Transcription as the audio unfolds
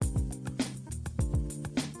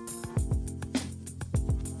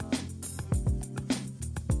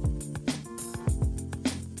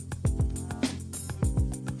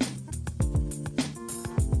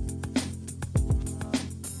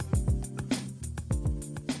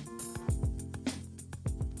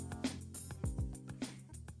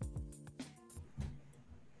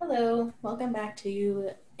Hello, welcome back to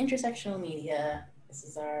Intersectional Media. This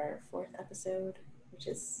is our fourth episode, which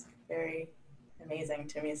is very amazing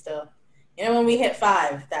to me still. You know, when we hit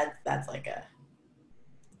five, that's like an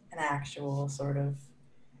actual sort of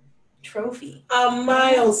trophy. A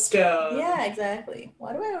milestone. Yeah, exactly.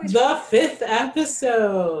 Why do I always The fifth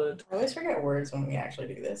episode. I always forget words when we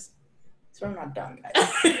actually do this? So I'm not done,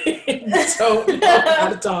 guys. Don't know how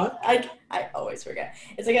to talk. I always forget.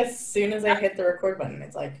 It's like as soon as I hit the record button,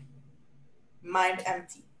 it's like mind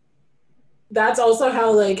empty. That's also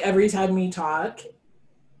how, like, every time we talk,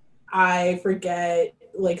 I forget,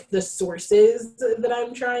 like, the sources that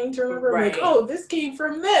I'm trying to remember. Right. I'm like, oh, this came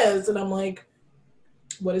from this. And I'm like,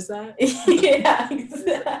 what is that? Yeah,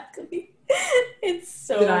 exactly. It's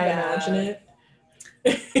so Did I bad. imagine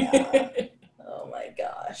it? Oh my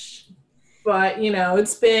gosh. But, you know,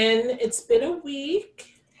 it's been a week.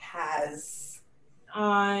 Has.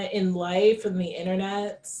 In life and the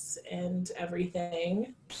internet and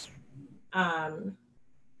everything.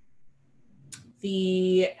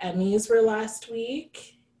 The Emmys were last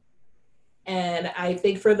week, and I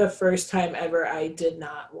think for the first time ever, I did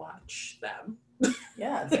not watch them.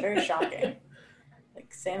 Yeah, it's very shocking.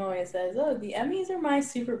 Like Sam always says, oh, the Emmys are my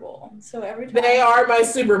Super Bowl. So every time. They are my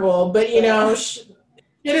Super Bowl, but you know,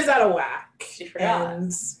 it is out of whack. She forgot.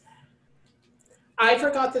 And I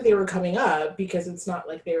forgot that they were coming up because it's not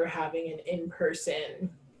like they were having an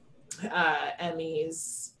in-person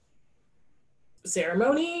Emmys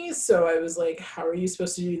ceremony. So I was like, how are you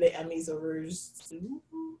supposed to do the Emmys over Zoom?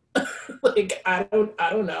 Like, I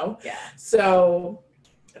don't know. Yeah. So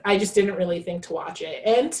I just didn't really think to watch it.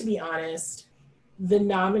 And to be honest, the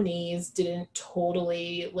nominees didn't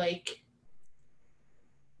totally like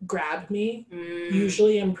grab me.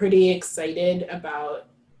 Usually I'm pretty excited about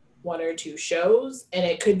one or two shows, and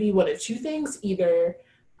it could be one of two things. Either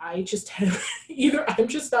I'm just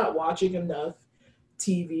not watching enough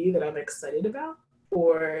TV that I'm excited about,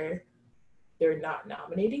 or they're not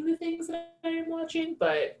nominating the things that I'm watching.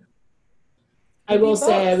 But I will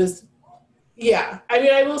say I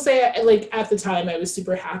will say, like, at the time I was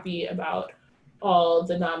super happy about all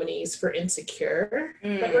the nominees for Insecure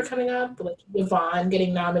that were coming up. Like Yvonne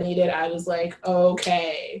getting nominated, I was like,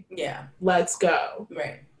 okay, yeah, let's go.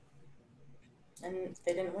 Right. And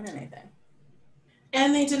they didn't win anything.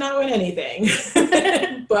 And they did not win anything.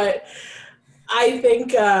 But I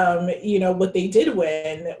think, what they did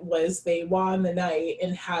win was they won the night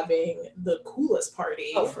in having the coolest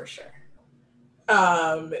party. Oh, for sure.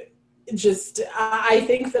 I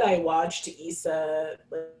think that I watched Issa,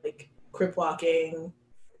 like, crip walking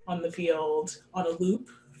on the field on a loop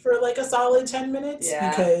for, like, a solid 10 minutes. Yeah.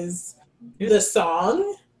 Because the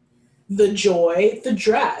song, the joy, the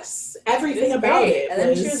dress, everything about it. And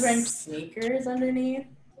then she was wearing sneakers underneath.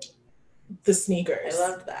 The sneakers. I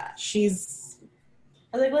loved that. I was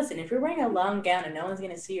like, listen, if you're wearing a long gown and no one's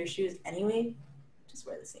going to see your shoes anyway, just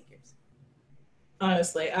wear the sneakers.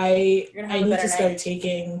 Honestly, I need to start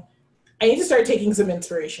taking some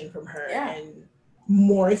inspiration from her and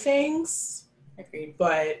more things. Agreed.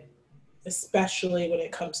 But especially when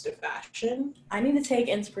it comes to fashion. I need to take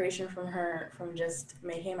inspiration from her from just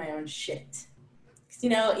making my own shit. Because,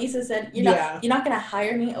 you know, Issa said, you're not going to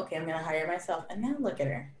hire me? Okay, I'm going to hire myself. And now look at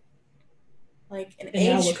her. Like an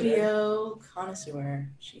HBO connoisseur.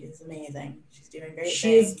 She is amazing. She's doing great things.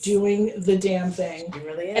 She is doing the damn thing. She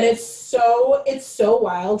really is. And it's so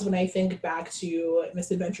wild when I think back to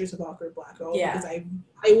Misadventures of Awkward Black Girl. Yeah. Because I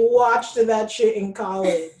watched that shit in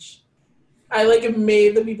college. I, like,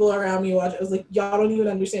 made the people around me watch it. I was like, y'all don't even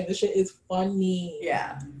understand. This shit is funny.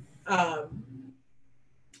 Yeah.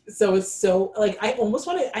 So it's so, like, I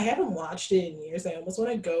haven't watched it in years. I almost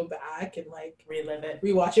want to go back and, like,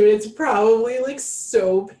 rewatch it. It's probably, like,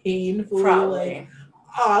 so painfully, like,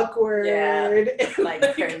 awkward. Yeah. Like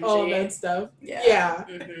cringy. All that stuff. Yeah.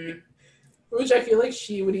 Mm-hmm. Which I feel like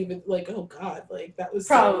she would even, like, oh God, like, that was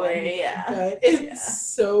probably, so but it's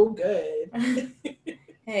so good.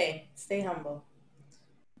 Hey, stay humble.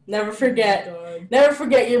 Never forget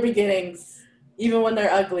your beginnings, even when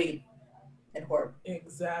they're ugly and horrible.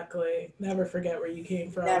 Exactly. Never forget where you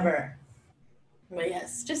came from. Never. But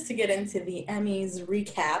yes, just to get into the Emmys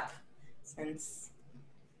recap, since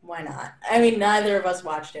why not? I mean, neither of us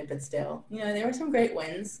watched it, but still, you know, there were some great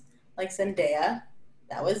wins, like Zendaya.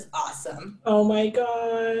 That was awesome. Oh my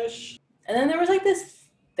gosh. And then there was, like, this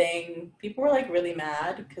thing. People were, like, really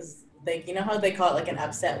mad because, like, you know how they call it, like, an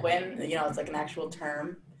upset win? You know, it's, like, an actual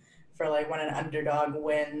term for, like, when an underdog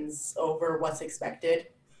wins over what's expected.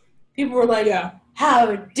 People were like,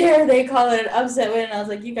 how dare they call it an upset win? And I was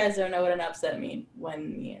like, you guys don't know what an upset win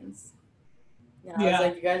means. And I was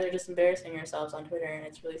like, you guys are just embarrassing yourselves on Twitter, and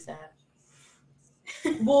it's really sad.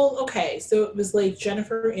 Well, okay, so it was like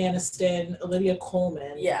Jennifer Aniston, Olivia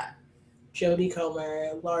Colman, Yeah. Jodie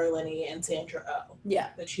Comer, Laura Linney, and Sandra Oh. Yeah.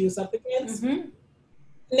 That she was up against. Mm-hmm.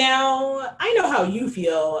 Now, I know how you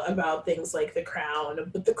feel about things like The Crown,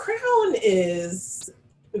 but The Crown is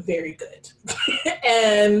very good.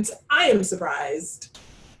 And I am surprised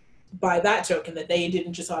by that token that they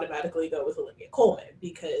didn't just automatically go with Olivia Colman,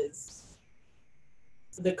 because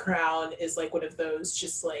The Crown is like one of those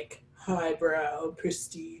just like highbrow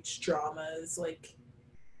prestige dramas, like,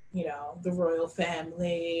 you know, the royal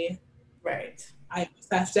family. Right. I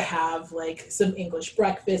just have to have like some English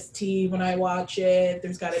breakfast tea when I watch it.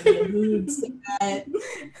 There's got to be a mood set.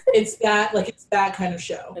 It's that kind of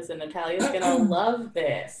show. Listen, Natalia's gonna love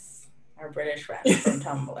this. Our British friend from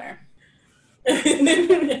Tumblr.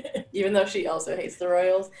 Even though she also hates the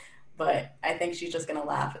royals, but I think she's just gonna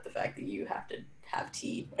laugh at the fact that you have to have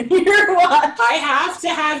tea when you're watching. I have to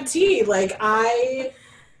have tea. Like I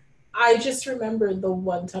just remember the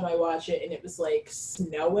one time I watched it and it was like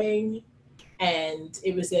snowing, and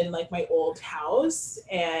it was in like my old house,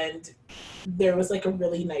 and there was like a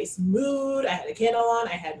really nice mood. I had a candle on,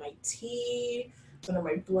 I had my tea under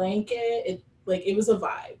my blanket. It was a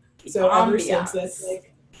vibe. So ever since, that's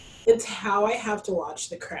like, it's how I have to watch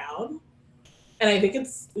The Crown. And I think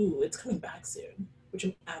it's coming back soon, which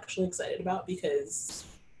I'm actually excited about because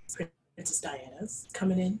Princess Diana's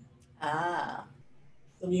coming in. Ah.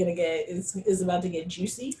 So we're gonna get is about to get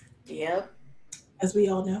juicy. Yep. As we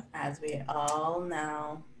all know. As we all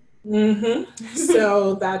know. Mm-hmm.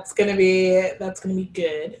 So that's gonna be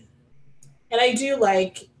good. And I do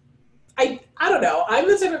like, I don't know, I'm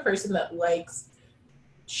the type of person that likes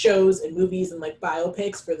shows and movies and like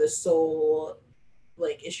biopics for the sole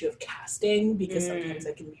like issue of casting, because sometimes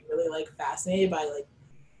I can be really like fascinated by like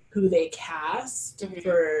who they cast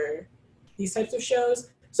for these types of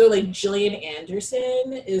shows. So like Gillian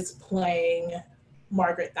Anderson is playing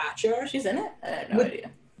Margaret Thatcher. She's in it? I had no idea.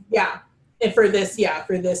 Yeah. And for this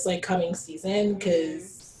like coming season,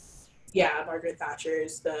 because Margaret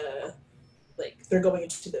Thatcher's they're going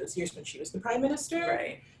into those years when she was the prime minister.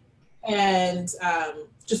 Right. And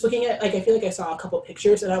just looking at, like, I feel like I saw a couple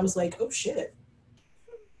pictures and I was like, oh shit,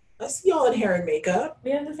 I see y'all in hair and makeup.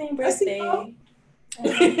 We have the same birthday.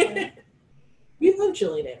 We love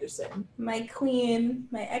Gillian Anderson. My queen.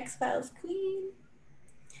 My X-Files queen.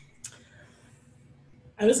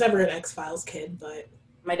 I was never an X-Files kid, but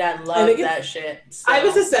my dad loved that shit. So. I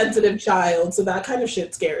was a sensitive child, so that kind of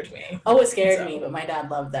shit scared me. Oh, it scared me, but my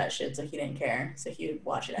dad loved that shit, so he didn't care. So he would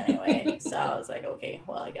watch it anyway. So I was like, okay,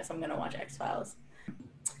 well, I guess I'm going to watch X-Files.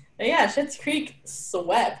 But yeah, Schitt's Creek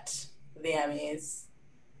swept the Emmys.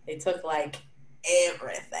 They took, like,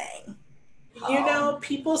 everything. You know,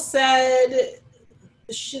 people said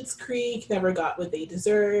Schitt's Creek never got what they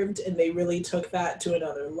deserved, and they really took that to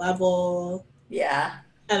another level. Yeah.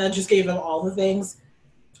 And then just gave them all the things.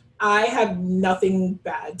 I have nothing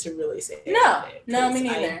bad to really say. No, me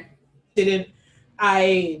neither.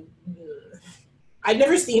 I'd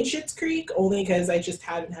never seen Schitt's Creek, only because I just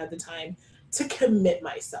hadn't had the time to commit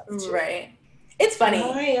myself to it. Right. It's funny.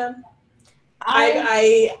 I am.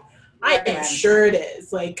 I am sure it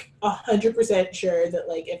is. Like 100% sure that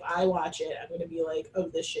like if I watch it, I'm gonna be like, oh,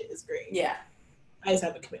 this shit is great. Yeah. I just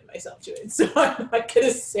haven't committed myself to it, so I'm not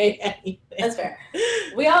gonna say anything. That's fair.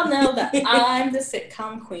 We all know that I'm the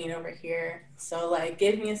sitcom queen over here. So like,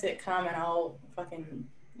 give me a sitcom and I'll fucking,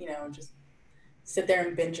 just sit there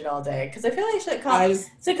and binge it all day. Because I feel like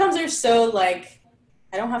sitcoms are so like,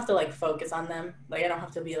 I don't have to like focus on them. Like I don't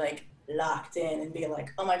have to be like locked in and be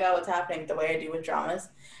like, oh my god, what's happening? The way I do with dramas.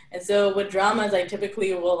 And so with dramas, I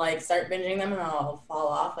typically will like start binging them and I'll fall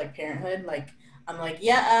off, like Parenthood. Like I'm like,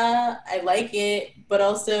 I like it, but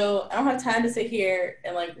also I don't have time to sit here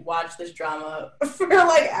and like watch this drama for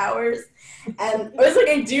like hours. And it's like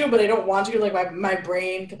I do, but I don't want to. Like my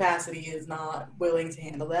brain capacity is not willing to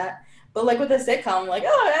handle that. But like with a sitcom, like,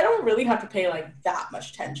 oh, I don't really have to pay like that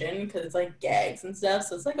much attention because it's like gags and stuff.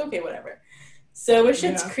 So it's like, okay, whatever. So with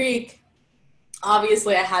Schitt's Creek,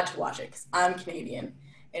 obviously I had to watch it because I'm Canadian.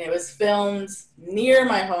 And it was filmed near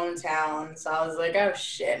my hometown. So I was like, oh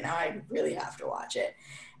shit, now I really have to watch it.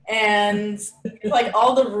 And like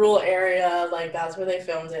all the rural area, like that's where they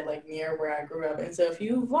filmed it, like near where I grew up. And so if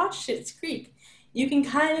you watch Schitt's Creek, you can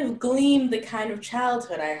kind of glean the kind of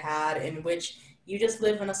childhood I had in which you just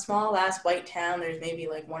live in a small ass white town. There's maybe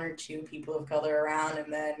like one or two people of color around,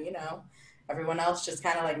 and then, everyone else just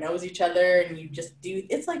kind of like knows each other, and you just do,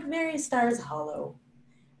 it's like very Stars Hollow,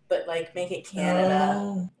 but like make it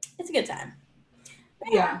Canada. It's a good time.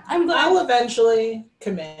 Yeah, I'm glad. I'll eventually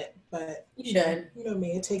commit. but you should. You know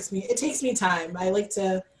me. It takes me time. I like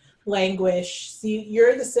to languish. See,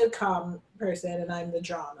 you're the sitcom person, and I'm the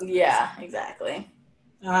drama person. Yeah, exactly.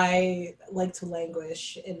 I like to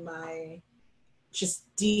languish in my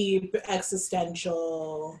just deep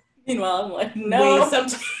existential. Meanwhile, I'm like, no,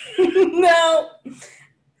 sometimes. no.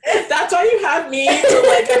 That's why you have me to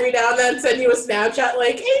like every now and then send you a Snapchat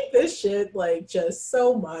like, hate this shit like just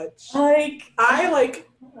so much. Like I like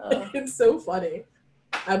it's so funny.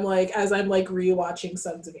 I'm like as I'm like rewatching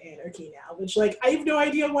Sons of Anarchy now, which like I have no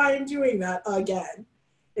idea why I'm doing that again.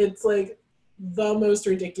 It's like the most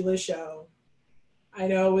ridiculous show. I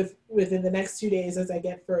know within the next 2 days as I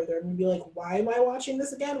get further, I'm gonna be like, why am I watching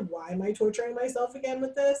this again? Why am I torturing myself again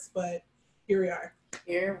with this? But here we are.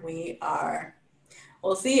 Here we are.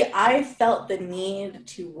 Well, see, I felt the need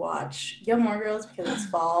to watch Gilmore Girls because it's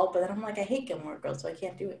fall, but then I'm like, I hate Gilmore Girls, so I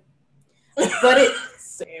can't do it.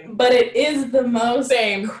 Same. But it is the most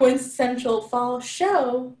quintessential fall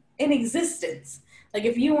show in existence. Like,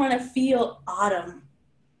 if you want to feel autumn,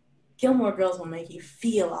 Gilmore Girls will make you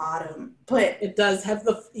feel autumn. But it does have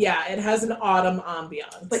it has an autumn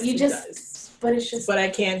ambiance. But but I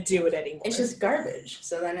can't do it anymore. It's just garbage.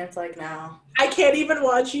 So then it's like, no. I can't even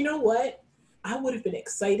watch, you know what? I would have been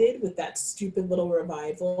excited with that stupid little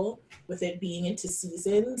revival, with it being into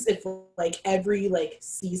seasons. If like every like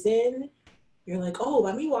season, you're like, oh,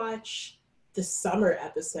 let me watch the summer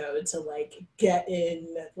episode to like get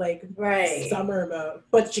in like summer mode.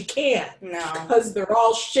 But you can't. No. Because they're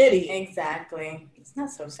all shitty. Exactly. It's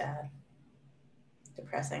not so sad.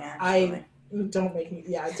 Depressing, actually. Don't make me.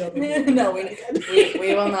 No,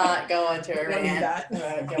 we will not go into a rant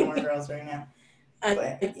about Gilmore Girls right now.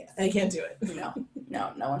 I can't do it.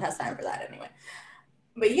 No one has time for that anyway.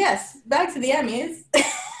 But yes, back to the Emmys.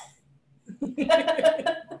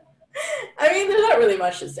 I mean, there's not really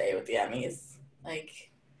much to say with the Emmys.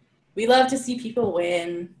 Like, we love to see people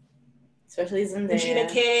win, especially Zendaya. Regina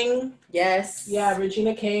King. Yes. Yeah,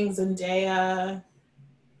 Regina King, Zendaya.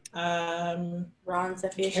 Ron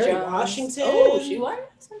Cephas Kerry Jones. Washington. Oh, she won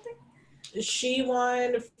something? She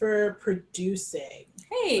won for producing.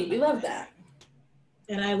 Hey, we love that.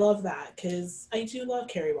 And I love that because I do love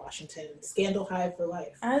Kerry Washington. Scandal high for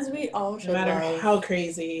life. As we all should. No matter how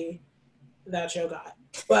crazy that show got.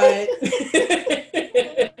 But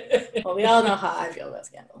well, we all know how I feel about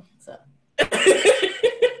Scandal, so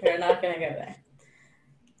we're not gonna go there.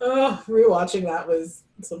 Oh, rewatching that was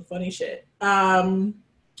some funny shit. Uzo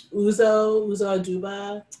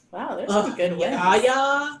Aduba. Wow, there's some good ones.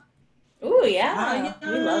 Aya. Ooh, yeah. We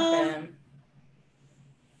love him.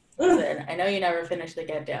 Listen, I know you never finished The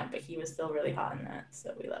Get Down, but he was still really hot in that,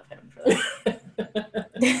 so we love him for that.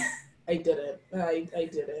 I didn't.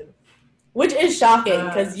 Which is shocking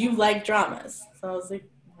because you like dramas. So I was like,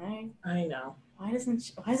 why? I know. Why isn't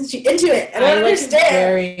she into it? I don't understand. Like a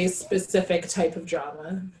very specific type of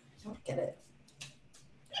drama. I don't get it.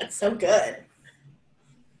 It's so good.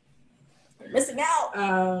 We're missing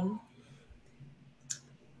out.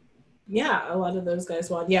 Yeah, a lot of those guys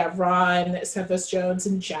won. Yeah, Ron Cephas Jones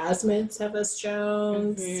and Jasmine Cephas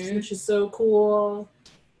Jones, which is so cool.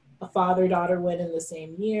 A father-daughter win in the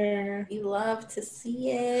same year. We love to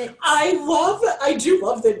see it. I do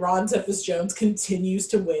love that Ron Cephas Jones continues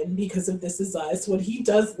to win because of This Is Us when he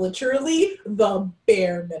does literally the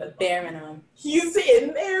bare minimum. He's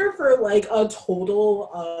in there for like a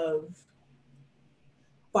total of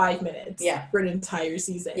 5 minutes for an entire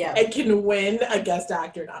season and can win a guest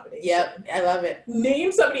actor nomination. Yep, I love it.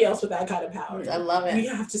 Name somebody else with that kind of power. I love it. We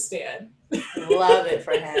have to stand. Love it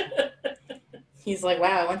for him. He's like,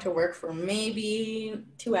 wow, I went to work for maybe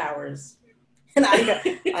 2 hours. And I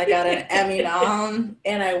got an Emmy nom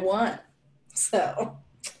and I won. So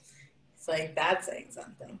it's like, that's saying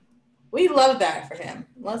something. We love that for him.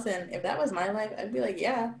 Listen, if that was my life, I'd be like,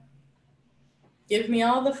 yeah. Give me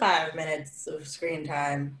all the 5 minutes of screen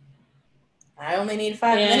time. I only need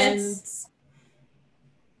 5 minutes.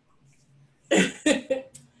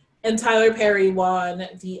 And Tyler Perry won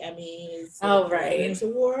the Emmys.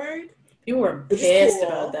 Award. People were pissed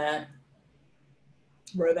about that.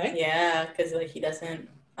 Were they? Yeah, because like he doesn't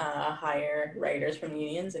hire writers from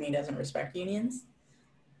unions and he doesn't respect unions.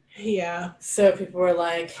 Yeah. So people were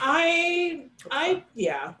like,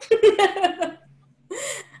 yeah.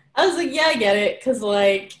 I was like, yeah, I get it, because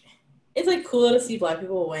like it's like cool to see Black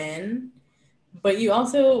people win, but you're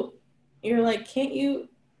like, can't you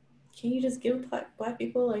just give Black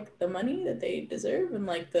people like the money that they deserve and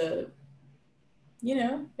like the, you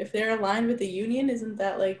know, if they're aligned with the union, isn't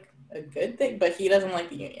that like a good thing? But he doesn't like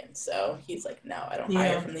the union, so he's like, no, I don't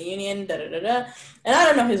hire from the union, And I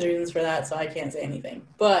don't know his reasons for that, so I can't say anything.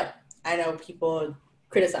 But I know people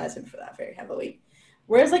criticize him for that very heavily.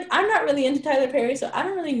 Whereas, like, I'm not really into Tyler Perry, so I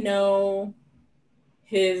don't really know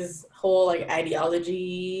his whole, like,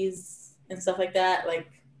 ideologies and stuff like that. Like,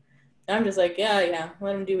 I'm just like, yeah,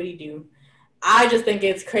 let him do what he do. I just think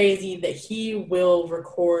it's crazy that he will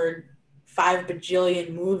record 5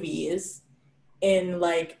 bajillion movies in,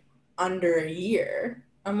 like, under a year.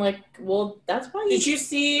 I'm like, well, that's why Did you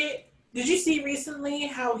see recently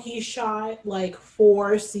how he shot like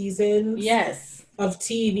 4 seasons of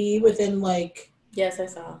TV within like Yes, I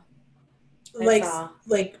saw. Like a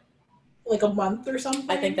month or something?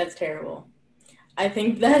 I think that's terrible. I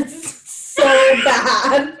think that's so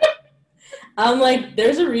bad. I'm like,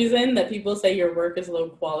 there's a reason that people say your work is low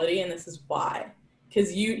quality, and this is why.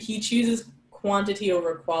 Because he chooses quantity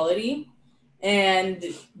over quality, and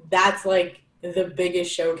that's like the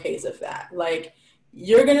biggest showcase of that. Like,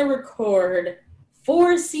 you're gonna record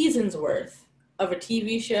 4 seasons worth of a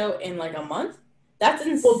TV show in like a month. That's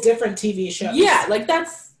insane. Well, different TV shows. Yeah, like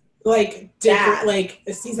that's like different, like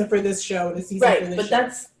a season for this show and a season for this show. Right, but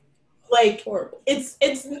that's like horrible. It's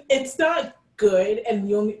not good, and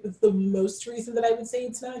the most reason that I would say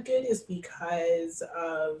it's not good is because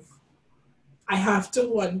of I have to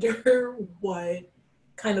wonder what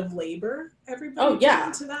kind of labor everybody put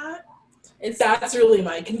into that. That's really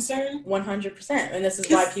my concern. 100%, and this is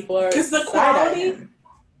why people are because the quality.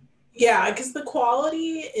 Yeah, because the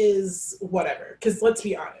quality is whatever. Because let's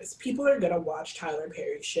be honest, people are gonna watch Tyler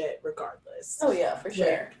Perry shit regardless. Oh yeah, for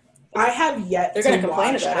sure. I have yet to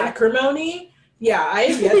watch Acrimony. Yeah, I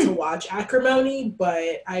have yet to watch Acrimony,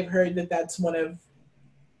 but I've heard that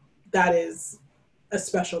is a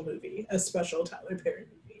special movie, a special Tyler Perry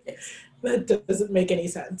movie. Yes. That doesn't make any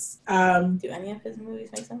sense. Do any of his movies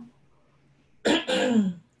make sense?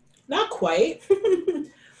 Not quite.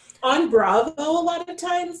 On Bravo, a lot of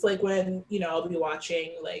times, like when, I'll be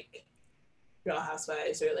watching like Real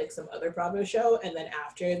Housewives or like some other Bravo show, and then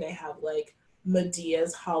after they have like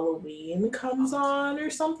Medea's Halloween comes on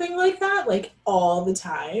or something like that, like all the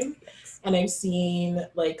time. And I've seen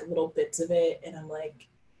like little bits of it, and I'm like,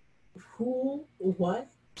 who,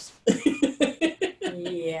 what?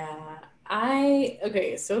 Yeah.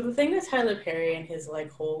 Okay, so the thing with Tyler Perry and his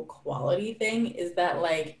like whole quality thing is that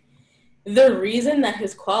like the reason that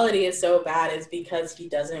his quality is so bad is because he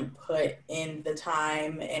doesn't put in the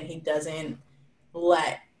time, and he doesn't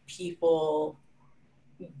let people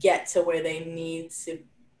get to where they need to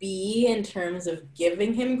be in terms of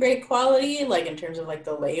giving him great quality, like in terms of like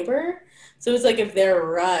the labor. So it's like if they're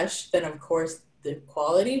rushed, then of course the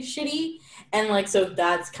quality is shitty. And like, so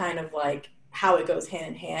that's kind of like how it goes hand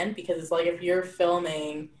in hand, because it's like if you're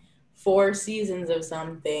filming 4 seasons of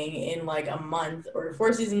something in like a month, or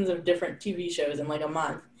 4 seasons of different TV shows in like a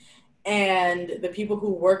month, and the people who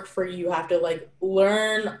work for you have to like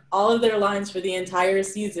learn all of their lines for the entire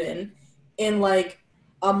season in like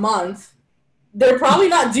a month, they're probably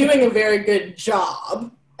not doing a very good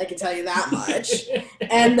job. I can tell you that much.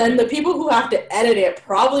 And then the people who have to edit it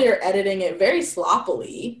probably are editing it very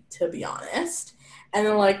sloppily, to be honest. And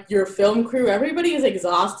then, like, your film crew, everybody is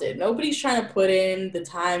exhausted. Nobody's trying to put in the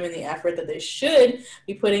time and the effort that they should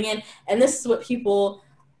be putting in. And this is what people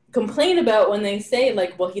complain about when they say,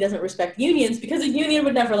 like, well, he doesn't respect unions, because a union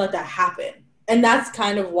would never let that happen. And that's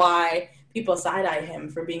kind of why people side-eye him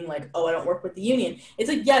for being like, oh, I don't work with the union. It's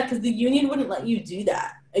like, yeah, because the union wouldn't let you do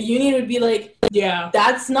that. A union would be like, yeah,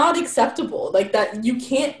 that's not acceptable. Like, that you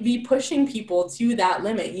can't be pushing people to that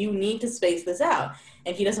limit. You need to space this out.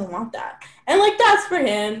 And he doesn't want that. And, like, that's for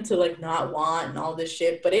him to, like, not want and all this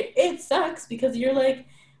shit. But it sucks, because you're like,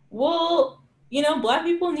 well, you know, Black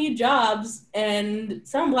people need jobs, and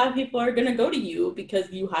some Black people are going to go to you because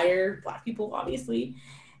you hire Black people, obviously.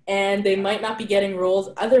 And they might not be getting roles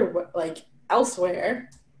elsewhere.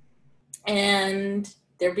 And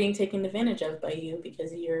they're being taken advantage of by you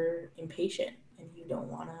because you're impatient and you don't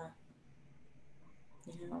want to,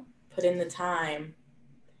 put in the time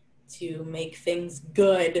to make things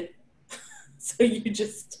good. So you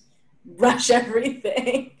just rush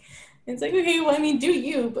everything. And it's like, okay, well, I mean, do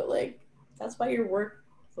you, but like, that's why your work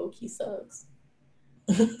low-key sucks.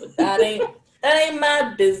 But that ain't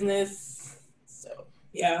my business. So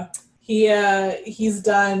yeah, he's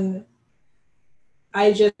done.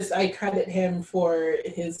 I credit him for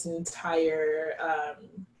his entire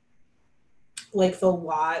like the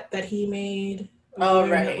lot that he made. Oh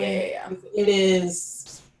right, yeah.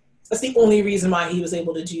 That's the only reason why he was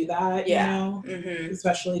able to do that. Yeah,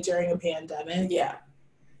 especially during a pandemic. Yeah.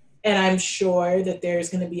 And I'm sure that there's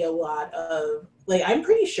going to be a lot of, like, I'm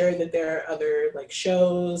pretty sure that there are other, like,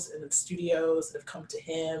 shows and studios that have come to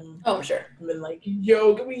him. Oh, I'm sure. And been like,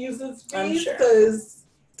 yo, can we use this space? I'm sure. Because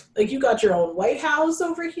Like, you got your own White House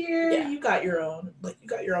over here. Yeah. You got your own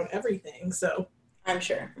everything. So I'm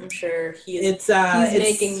sure he's it's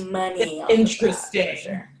making money off interesting. of that, for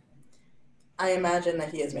sure. I imagine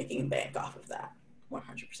that he is making bank off of that, 100%.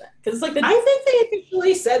 Because it's like I think they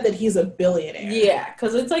officially said that he's a billionaire. Yeah,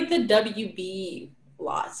 because it's like the WB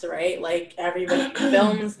lots, right? Like, everybody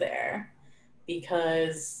films there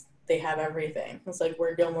because they have everything. It's like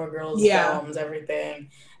where Gilmore Girls films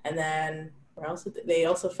everything, and then they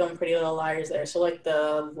also film Pretty Little Liars there. So like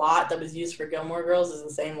the lot that was used for Gilmore Girls is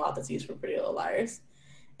the same lot that's used for Pretty Little Liars,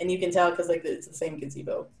 and you can tell because like it's the same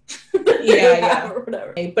gazebo. Or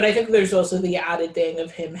whatever. But I think there's also the added thing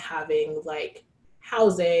of him having like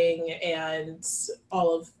housing and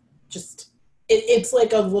all of just it's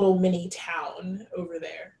like a little mini town over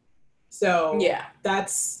there. So yeah,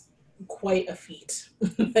 that's quite a feat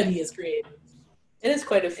that he has created. It is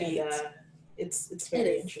quite a feat. And, it's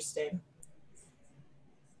very interesting.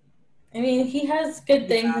 I mean, he has good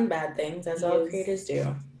things and bad things, as all creators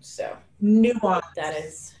do. So nuance. That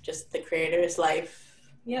is just the creator's life.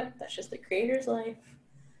 Yep, that's just the creator's life.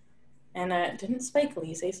 And didn't Spike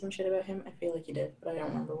Lee say some shit about him? I feel like he did, but I don't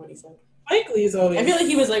remember what he said. Spike Lee's always... I feel like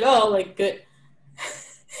he was like, oh, like, good.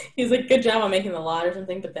 He was like, good job on making the lot or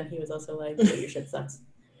something, but then he was also like, oh, your shit sucks.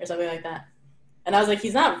 Or something like that. And I was like,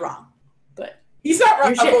 he's not wrong, but... He's not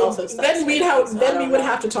wrong. Your shit also sucks. Then we would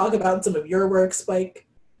have to talk about some of your work, Spike.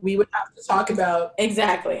 We would have to talk about...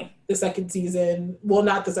 Exactly. The second season. Well,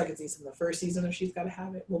 not the second season. The first season of She's Gotta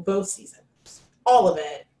Have It. Well, both seasons. All of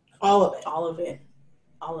it. All of it. All of it.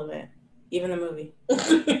 All of it. Even the movie.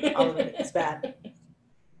 All of it. It's bad.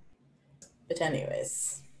 But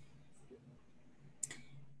anyways.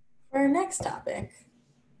 For our next topic,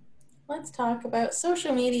 let's talk about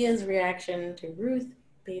social media's reaction to Ruth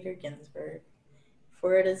Bader Ginsburg.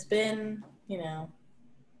 For it has been,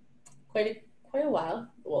 quite a while.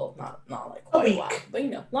 Well, not like quite a while, but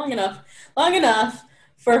long enough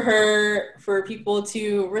for people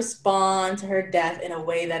to respond to her death in a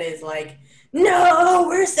way that is like, no,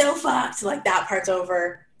 we're so fucked. Like, that part's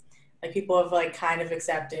over. Like, people have like kind of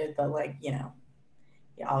accepted that, like, y'all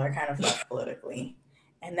are kind of fucked politically.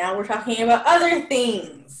 And now we're talking about other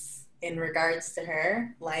things in regards to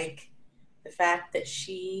her, like the fact that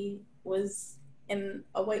she was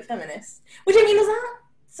a white feminist, which I mean is not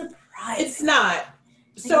surprising. It's not.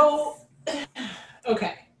 So,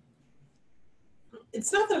 okay.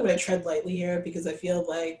 It's not that I'm going to tread lightly here because I feel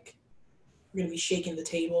like we're going to be shaking the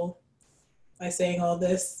table by saying all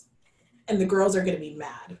this, and the girls are going to be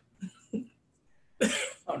mad.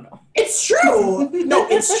 Oh no. It's true. No,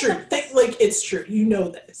 it's true. It's true. You know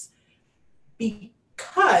this.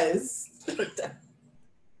 Because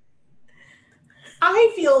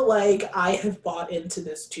I feel like I have bought into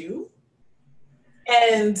this too.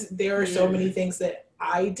 And there are so many things that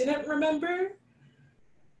I didn't remember.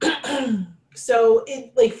 So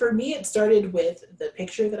for me, it started with the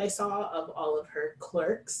picture that I saw of all of her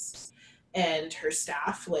clerks and her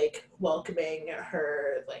staff, like, welcoming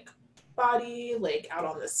her, like, body, like, out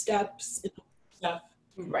on the steps and stuff.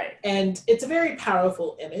 Right. And it's a very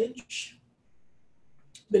powerful image,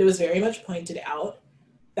 but it was very much pointed out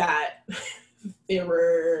that there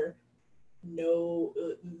was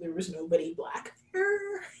nobody Black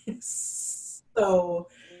there. So,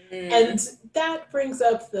 and that brings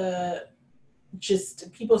up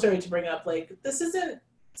people started to bring up, like, this isn't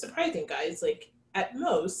surprising, guys. Like, at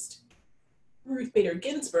most, Ruth Bader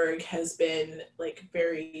Ginsburg has been, like,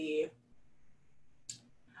 very,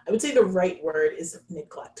 I would say the right word is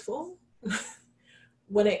neglectful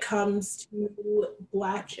when it comes to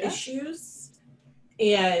Black issues.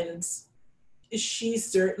 And she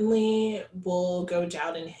certainly will go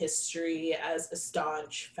down in history as a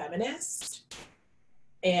staunch feminist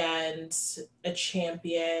and a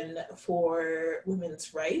champion for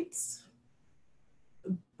women's rights.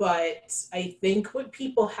 But I think what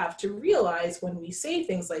people have to realize when we say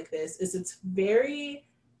things like this is it's very,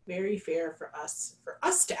 very fair for us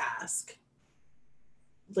to ask,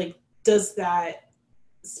 like, does that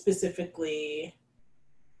specifically,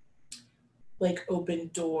 like, open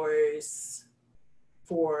doors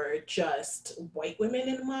for just white women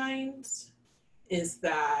in mind? Is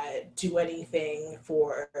that do anything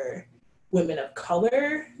for women of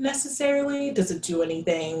color necessarily? Does it do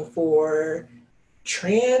anything for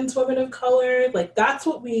trans women of color? Like, that's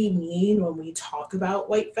what we mean when we talk about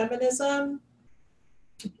white feminism,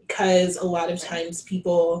 because a lot of times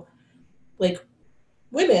people, like,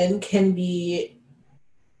 women can say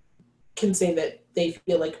that they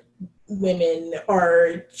feel like women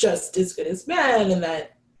are just as good as men and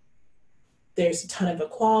that there's a ton of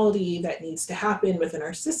equality that needs to happen within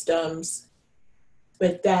our systems.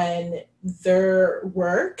 but then their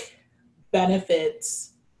work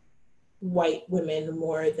benefits white women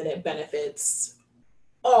more than it benefits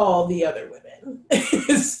all the other women.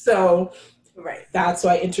 So Right. that's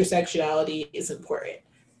why intersectionality is important.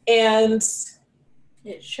 And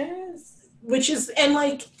it sure is. Which is, and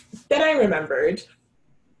like, then I remembered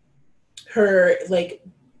her, like,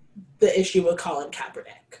 the issue with Colin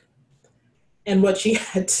Kaepernick and what she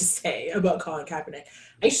had to say about Colin Kaepernick.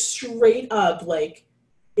 I straight up, like,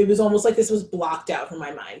 it was almost like this was blocked out from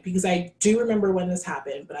my mind because I do remember when this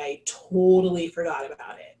happened, but I totally forgot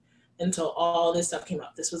about it until all this stuff came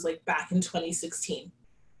up. This was like back in 2016.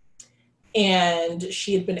 And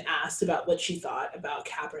she had been asked about what she thought about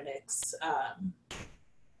Kaepernick's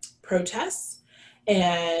protests.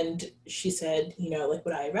 And she said, you know, like,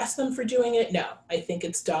 would I arrest them for doing it? No, I think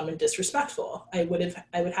it's dumb and disrespectful. I would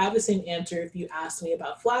have the same answer if you asked me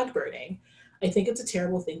about flag burning. I think it's a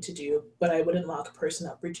terrible thing to do, but I wouldn't lock a person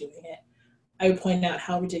up for doing it. I would point out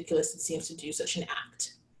how ridiculous it seems to do such an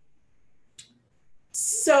act.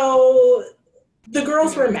 So the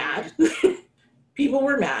girls were mad. People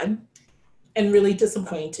were mad and really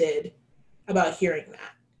disappointed about hearing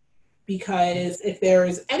that. Because if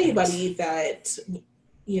there's anybody that,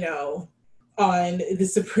 you know, on the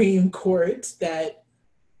Supreme Court that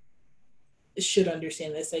should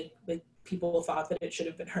understand this, like people thought that it should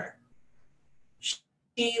have been her.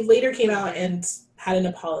 She later came out and had an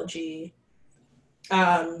apology.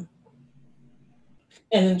 And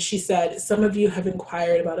she said, some of you have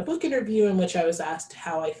inquired about a book interview in which I was asked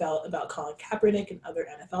how I felt about Colin Kaepernick and other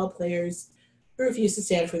NFL players who refused to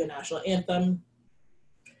stand for the national anthem.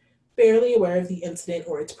 Barely aware of the incident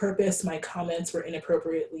or its purpose, my comments were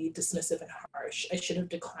inappropriately dismissive and harsh. I should have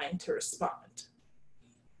declined to respond.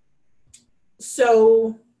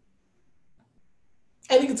 So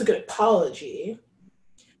I think it's a good apology.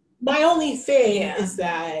 My only thing is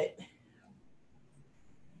that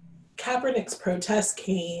Kaepernick's protest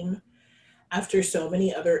came after so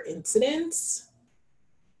many other incidents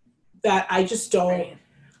that I just don't,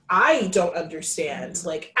 I don't understand.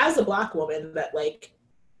 Like, as a Black woman that, like,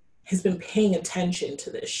 has been paying attention to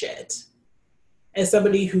this shit, as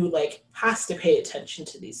somebody who, like, has to pay attention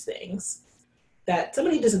to these things, that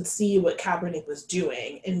somebody doesn't see what Kaepernick was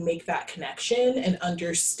doing and make that connection and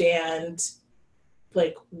understand,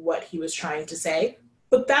 like, what he was trying to say.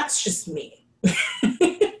 But that's just me.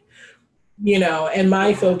 You know, and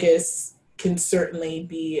my focus can certainly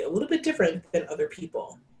be a little bit different than other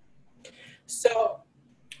people. So,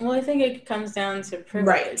 well, I think it comes down to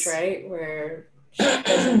privilege, right? Where she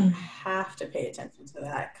doesn't have to pay attention to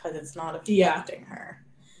that because it's not affecting her.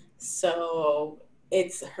 So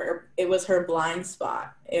it was her blind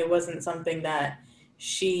spot. It wasn't something that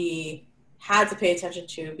she had to pay attention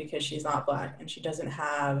to because she's not Black and she doesn't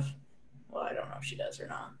have, well, I don't know if she does or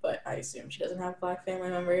not, but I assume she doesn't have Black family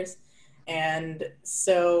members. And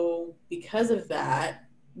so because of that,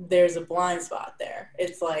 there's a blind spot there.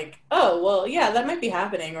 It's like, oh, well, yeah, that might be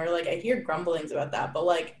happening. Or like, I hear grumblings about that, but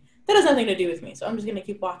like, that has nothing to do with me. So I'm just going to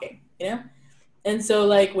keep walking, you know? And so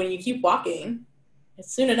like, when you keep walking,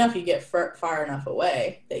 soon enough, you get far enough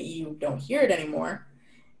away that you don't hear it anymore.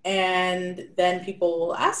 And then people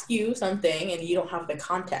will ask you something and you don't have the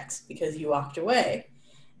context because you walked away.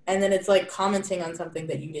 And then it's like commenting on something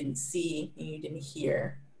that you didn't see and you didn't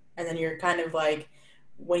hear. And then you're kind of like,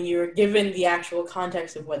 when you're given the actual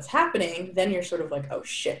context of what's happening, then you're sort of like, oh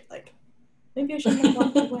shit, like, maybe I shouldn't have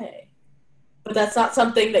walked away. But that's not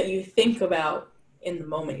something that you think about in the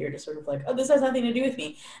moment. You're just sort of like, oh, this has nothing to do with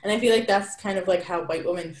me. And I feel like that's kind of like how white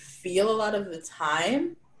women feel a lot of the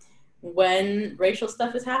time when racial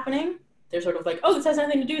stuff is happening. They're sort of like, oh, this has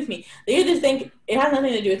nothing to do with me. They either think it has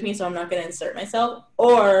nothing to do with me, so I'm not going to insert myself,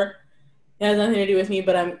 or it has nothing to do with me,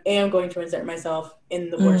 but I am going to insert myself in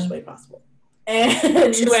the worst way possible.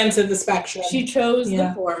 And two ends of the spectrum. She chose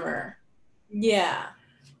the former. Yeah.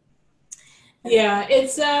 Yeah,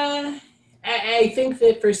 it's I think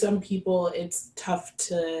that for some people it's tough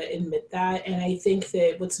to admit that, and I think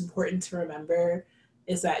that what's important to remember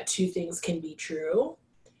is that two things can be true.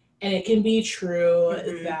 And it can be true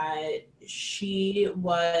that she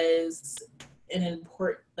was an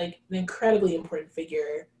incredibly important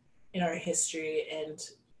figure in our history, and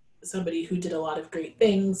somebody who did a lot of great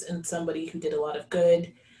things and somebody who did a lot of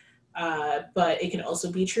good. But it can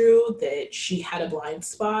also be true that she had a blind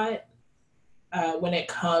spot when it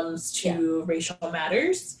comes to racial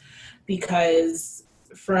matters, because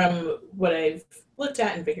from what I've looked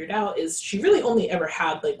at and figured out is she really only ever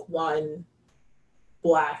had like one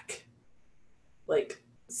Black like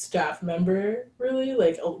staff member, really,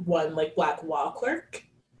 like one like Black law clerk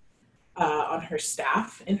on her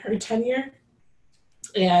staff in her tenure.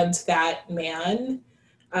 And that man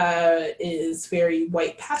is very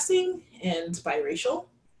white passing and biracial.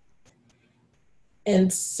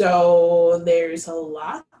 And so there's a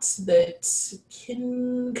lot that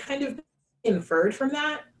can kind of be inferred from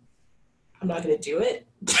that. I'm not going to do it.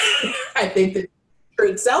 I think that for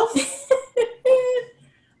itself,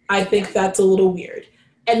 I think that's a little weird.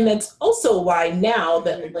 And that's also why now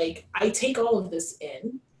that, like, I take all of this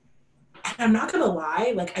in, and I'm not gonna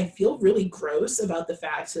lie, like, I feel really gross about the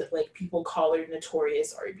fact that, like, people call her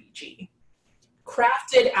Notorious RBG,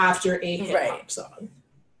 crafted after a hip hop Right. song.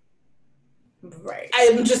 Right.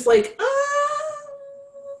 I'm just like,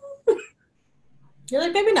 You're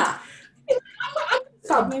like, maybe not.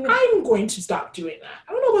 I'm going to stop doing that.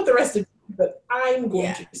 I don't know about the rest of you, but I'm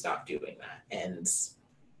going to stop doing that. And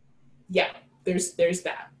yeah, there's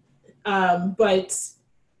that. But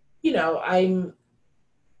you know, I'm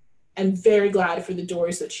very glad for the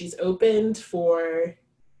doors that she's opened for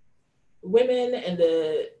women and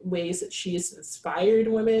the ways that she's inspired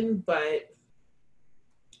women, but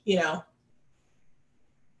you know,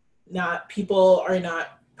 people are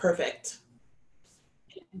not perfect.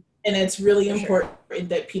 And it's really important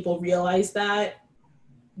that people realize that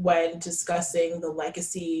when discussing the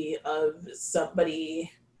legacy of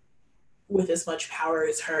somebody with as much power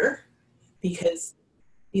as her, because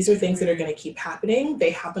these are things that are going to keep happening.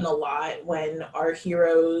 They happen a lot when our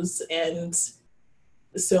heroes and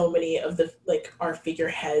so many of the, like, our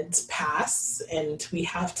figureheads pass, and we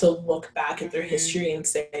have to look back at their history and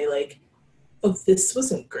say, like, oh, this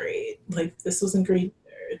wasn't great. Like, this wasn't great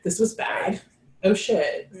either. This was bad. Right. Oh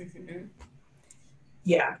shit. Mm-hmm.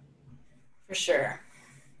 Yeah. For sure.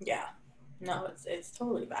 Yeah. No, it's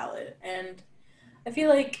totally valid. And I feel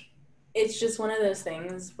like it's just one of those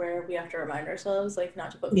things where we have to remind ourselves, like, not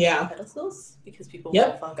to put people on pedestals, because people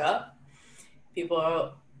will fuck up.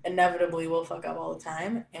 People inevitably will fuck up all the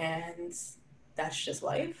time, and that's just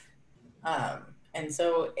life. And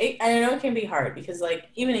so I know it can be hard because, like,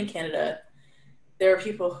 even in Canada, there are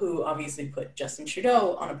people who obviously put Justin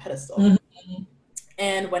Trudeau on a pedestal. Mm-hmm.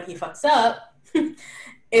 And when he fucks up,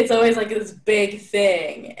 it's always like this big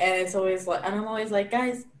thing. And it's always like, and I'm always like,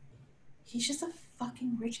 guys, he's just a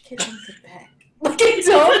fucking rich kid from Quebec. Like, I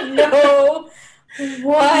don't know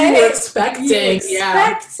what you were expecting.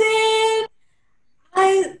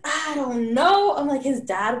 I don't know. I'm like, his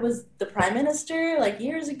dad was the prime minister, like,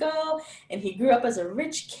 years ago, and he grew up as a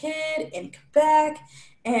rich kid in Quebec,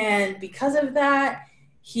 and because of that,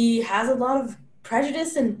 he has a lot of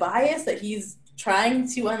prejudice and bias that he's trying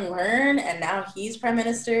to unlearn, and now he's prime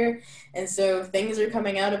minister, and so things are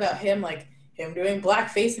coming out about him, like him doing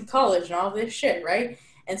blackface in college and all this shit, right?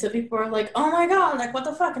 And so people are like, oh my god, like, what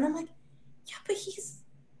the fuck? And I'm like, yeah, but he's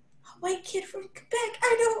a white kid from Quebec.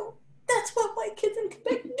 I know that's what white kids in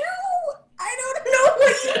Quebec do. I don't know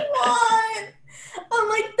what you want. I'm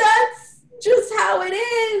like, that's just how it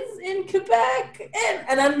is in Quebec.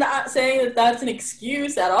 And I'm not saying that that's an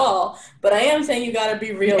excuse at all, but I am saying you gotta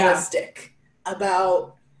be realistic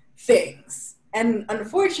about things. And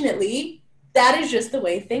unfortunately, that is just the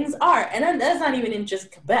way things are. And that's not even in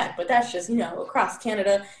just Quebec, but that's just, you know, across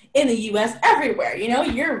Canada, in the US, everywhere. You know,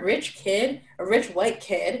 you're a rich kid, a rich white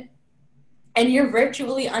kid, and you're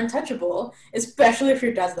virtually untouchable, especially if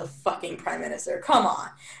your dad's the fucking prime minister. Come on.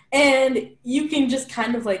 And you can just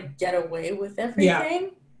kind of, like, get away with everything. Yeah.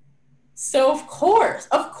 So of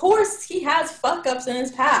course he has fuck-ups in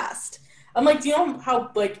his past. I'm like, do you know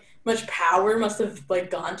how, like, much power must have,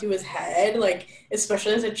 like, gone to his head? Like,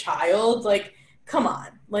 especially as a child? Like, come on.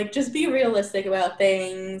 Like, just be realistic about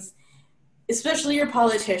things. Especially your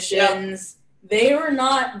politicians. Yep. They were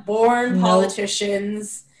not born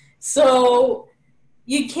politicians. So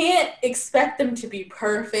you can't expect them to be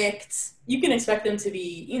perfect. You can expect them to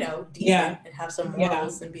be, you know, decent and have some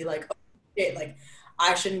morals and be like, oh, shit, like,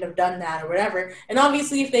 I shouldn't have done that or whatever. And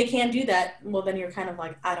obviously if they can't do that, well, then you're kind of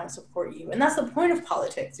like, I don't support you. And that's the point of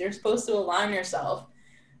politics. You're supposed to align yourself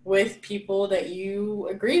with people that you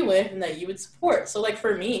agree with and that you would support. So, like,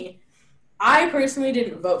 for me, I personally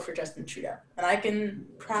didn't vote for Justin Trudeau. And I can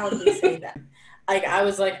proudly say that. Like, I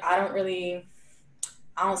was like, I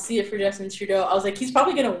don't see it for Justin Trudeau. I was like, he's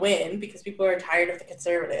probably going to win because people are tired of the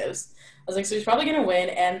Conservatives. I was like, so he's probably going to win,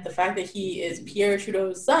 and the fact that he is Pierre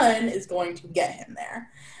Trudeau's son is going to get him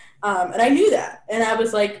there. And I knew that. And I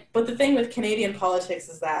was like, but the thing with Canadian politics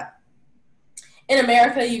is that in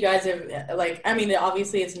America, you guys have, like, I mean,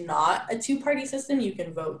 obviously it's not a two-party system. You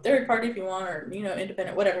can vote third party if you want, or, you know,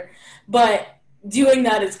 independent, whatever. But doing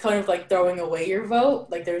that is kind of like throwing away your vote.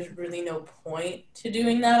 Like, there's really no point to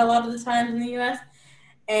doing that a lot of the times in the U.S.,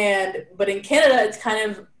 but in Canada, it's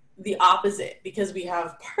kind of the opposite because we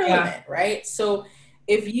have parliament, right? So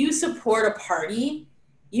if you support a party,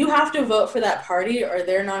 you have to vote for that party or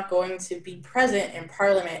they're not going to be present in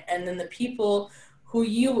parliament. And then the people who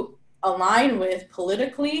you align with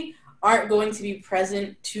politically aren't going to be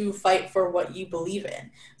present to fight for what you believe in.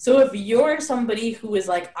 So if you're somebody who is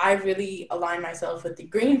like, I really align myself with the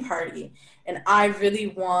Green Party and I really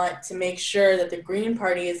want to make sure that the Green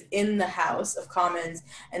Party is in the House of Commons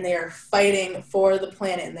and they are fighting for the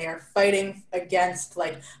planet and they are fighting against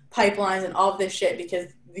like pipelines and all of this shit because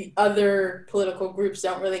the other political groups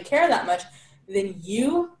don't really care that much, then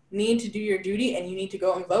you need to do your duty and you need to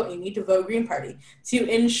go and vote. You need to vote Green Party to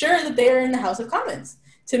ensure that they are in the House of Commons,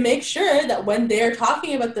 to make sure that when they're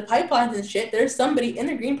talking about the pipelines and shit, there's somebody in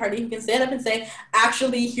the Green Party who can stand up and say,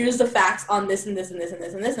 actually, here's the facts on this and this and this and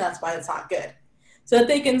this and this, and that's why it's not good. So that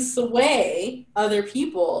they can sway other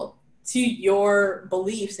people to your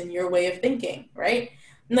beliefs and your way of thinking, right?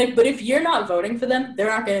 And like, but if you're not voting for them, they're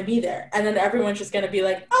not going to be there. And then everyone's just going to be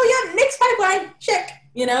like, oh yeah, Nick's pipeline, check,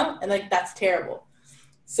 you know? And like, that's terrible.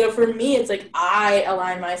 So for me, it's like I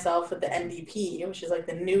align myself with the NDP, which is like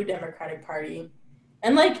the New Democratic Party.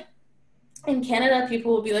 And like in Canada,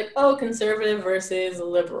 people will be like, oh, conservative versus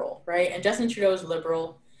liberal, right? And Justin Trudeau is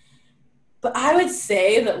liberal. But I would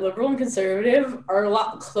say that liberal and conservative are a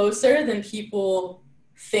lot closer than people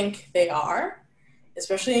think they are,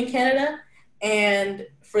 especially in Canada. And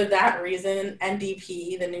for that reason,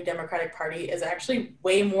 NDP, the New Democratic Party, is actually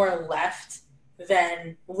way more left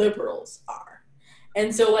than liberals are.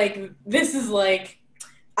 And so, like, this is, like,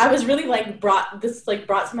 I was really, like, brought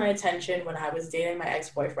to my attention when I was dating my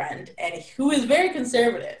ex-boyfriend, and who is very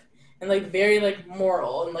conservative and, like, very, like,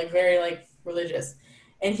 moral and, like, very, like, religious.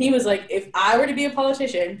 And he was like, if I were to be a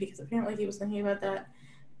politician, because apparently he was thinking about that,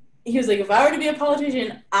 he was like, if I were to be a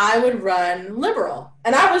politician, I would run liberal.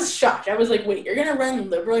 And I was shocked. I was like, wait, you're going to run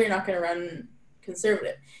liberal? You're not going to run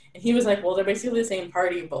conservative? And he was like, well, they're basically the same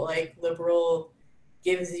party, but, like, liberal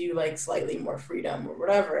gives you, like, slightly more freedom or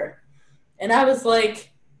whatever. And I was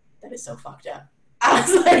like, that is so fucked up. I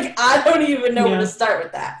was like, I don't even know where to start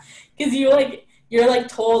with that. Because you're, like,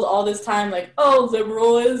 told all this time, like, oh,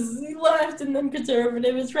 liberal is left and then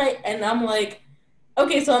conservative is right. And I'm like,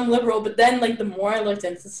 okay, so I'm liberal. But then, like, the more I looked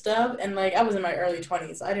into stuff, and, like, I was in my early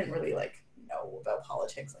 20s, so I didn't really, like, know about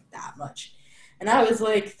politics, like, that much. And I was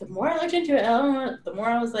like, the more I looked into it, the more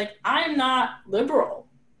I was like, I'm not liberal.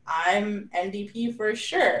 I'm NDP for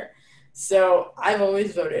sure. So I've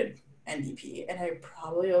always voted NDP, and I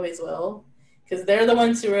probably always will, because they're the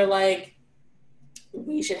ones who are like,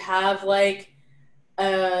 we should have like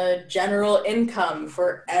a general income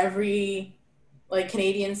for every like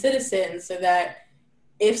Canadian citizen, so that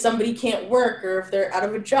if somebody can't work or if they're out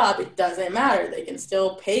of a job, it doesn't matter. They can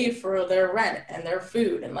still pay for their rent and their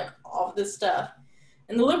food and like all of this stuff.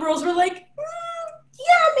 And the liberals were like,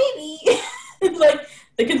 yeah, maybe. Like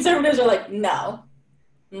the conservatives are like, no.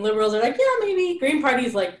 And liberals are like, yeah, maybe. Green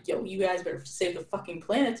Party's like, yo, you guys better save the fucking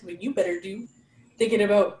planet. So what you better do, thinking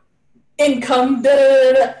about income. Da,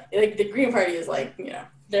 da, da, da. Like the Green Party is like, you know,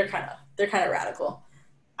 they're kind of radical.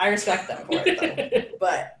 I respect them for it though,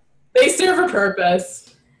 but they serve a purpose.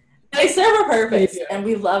 They serve a purpose, and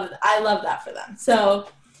I love that for them. So,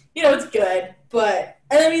 you know, it's good. But,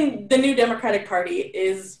 and I mean, the New Democratic Party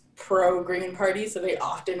is pro-Green Party, so they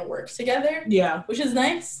often work together. Yeah. Which is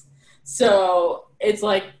nice. So, it's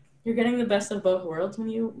like, you're getting the best of both worlds when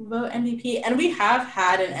you vote NDP. And we have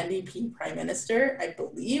had an NDP prime minister, I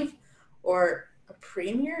believe, or a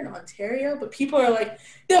premier in Ontario. But people are like,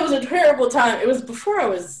 that was a terrible time. It was before I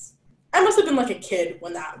must have been like a kid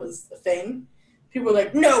when that was the thing. People were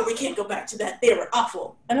like, no, we can't go back to that. They were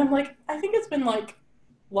awful. And I'm like, I think it's been, like,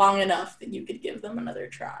 long enough that you could give them another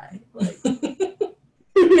try. Like,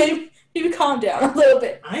 maybe calm down a little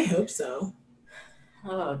bit. I hope so.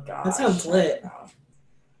 Oh, gosh. That sounds lit.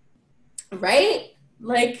 Right?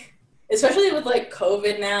 Like, especially with, like,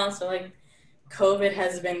 COVID now. So, like, COVID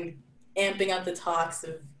has been amping up the talks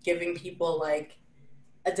of giving people, like,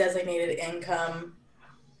 a designated income,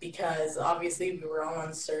 because obviously we were all on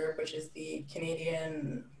CERB, which is the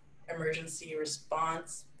Canadian Emergency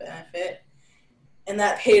Response Benefit, and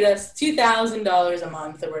that paid us $2,000 a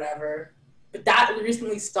month or whatever. But that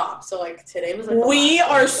recently stopped, so like today was like we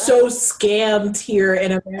are so scammed here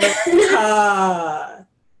in America.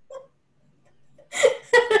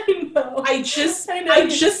 I know. I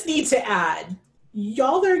just need to add,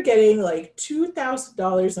 y'all are getting like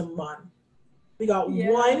 $2,000 a month. We got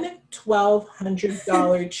one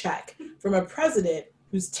 $1,200 check from a president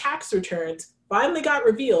whose tax returns finally got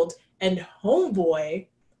revealed, and homeboy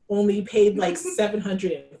only paid like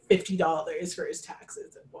 $750 for his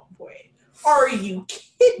taxes at one point. Are you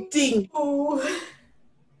kidding?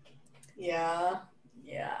 Yeah.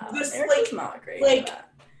 this America's not great like for that.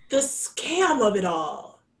 the scam of it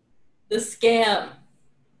all. The scam.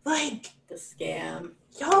 Like the scam.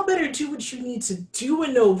 Y'all better do what you need to do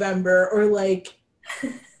in November, or like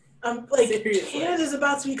Seriously. Canada's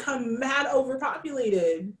about to become mad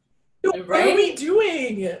overpopulated. Yo, Right? what are we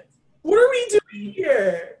doing? What are we doing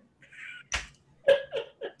here? I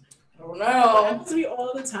don't That know. happens to me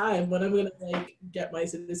all the time when I'm gonna like get my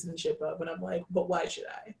citizenship up, and I'm like, but why should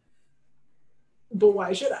I? But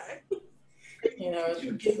why should I? You know,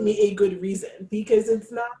 You give me a good reason, because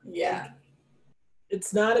it's not. Yeah. Like,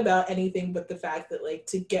 it's not about anything but the fact that like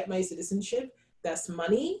to get my citizenship, that's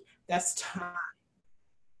money, that's time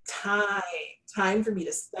for me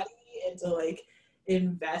to study and to like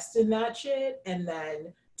invest in that shit, and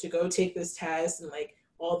then to go take this test and like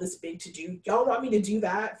all this big to do. Y'all want me to do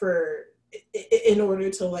that for in order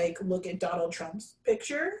to like look at Donald Trump's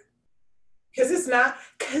picture? Because it's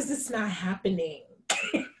not happening.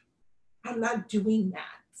 I'm not doing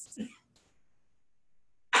that.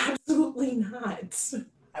 Absolutely not.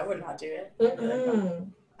 I would not do it.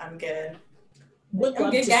 I'm good. Would I'm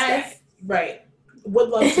love good, to guys. stay. Right. Would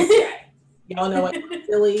love to stay. Y'all know I love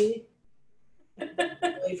Philly.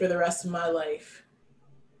 Philly for the rest of my life.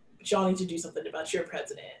 But y'all need to do something about your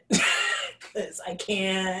president. Because I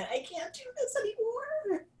can't do this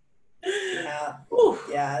anymore. Yeah. Oof.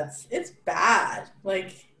 Yeah, it's bad.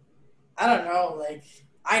 Like, I don't know, like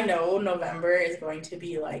I know November is going to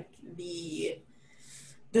be like the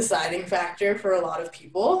deciding factor for a lot of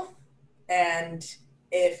people. And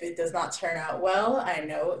if it does not turn out well, I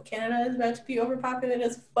know Canada is about to be overpopulated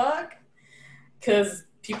as fuck. Because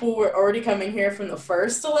people were already coming here from the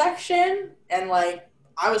first election, and like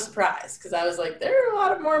I was surprised because I was like, there are a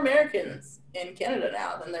lot of more Americans in Canada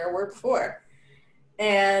now than there were before,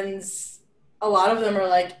 and a lot of them are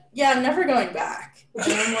like, yeah, I'm never going back.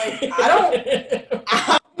 And I'm like, I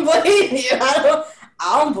don't blame you.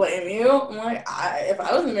 I don't blame you. I'm like, if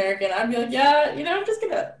I was American, I'd be like, yeah, I'm just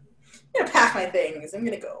gonna pack my things. I'm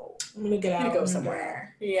gonna go. I'm gonna get out. I'm gonna go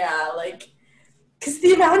somewhere. Yeah, like, because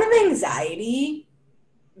the amount of anxiety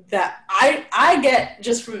that I get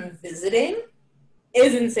just from visiting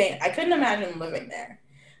is insane. I couldn't imagine living there.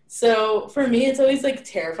 So for me, it's always like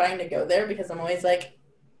terrifying to go there because I'm always like,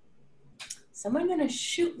 someone gonna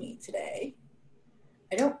shoot me today?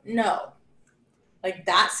 I don't know. Like,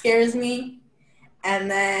 that scares me.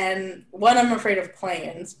 And then, one, I'm afraid of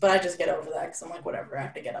planes, but I just get over that because I'm like, whatever, I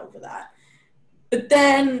have to get over that. But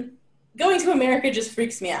then, going to America just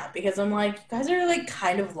freaks me out because I'm like, you guys are like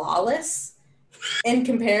kind of lawless in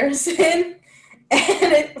comparison, and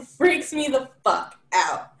it freaks me the fuck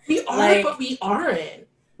out. We are, but we aren't.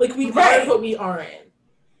 Like, we Right. are, but we aren't.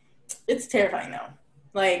 It's terrifying, though.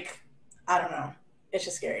 Like, I don't know. It's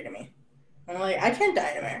just scary to me. I'm like, I can't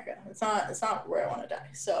die in America. It's not where I want to die.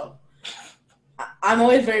 So I'm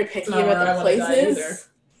always very picky about the places.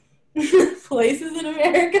 Places in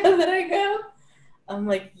America that I go. I'm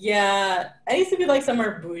like, yeah, I need to be like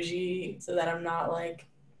somewhere bougie so that I'm not like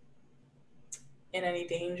in any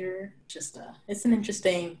danger. Just it's an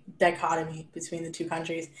interesting dichotomy between the two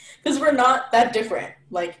countries because we're not that different.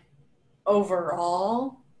 Like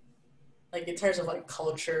overall, like in terms of like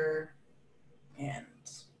culture and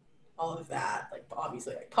all of that, like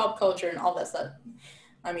obviously like pop culture and all that stuff.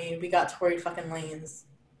 I mean, we got Tory fucking Lanez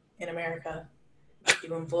in America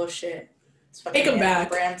doing bullshit. Take him back.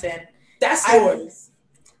 Brampton. That's yours.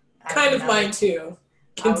 Kind of mine too.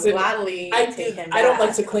 I would gladly take him back. I don't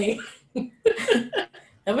like to claim.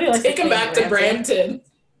 Nobody likes take to him back to Brampton.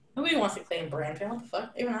 Nobody wants to claim Brampton. What the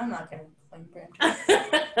fuck? Even I'm not going to claim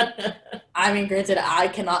Brampton. I mean, granted, I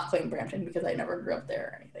cannot claim Brampton because I never grew up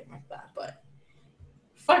there or anything like that, but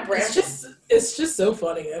fuck Brampton. It's just so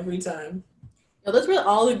funny every time. No, that's where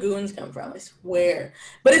all the goons come from, I swear.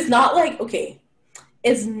 But it's not like, okay,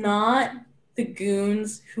 it's not the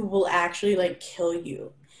goons who will actually, like, kill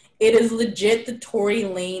you. It is legit the Tory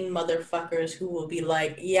Lane motherfuckers who will be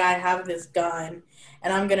like, yeah, I have this gun,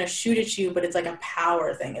 and I'm gonna shoot at you, but it's like a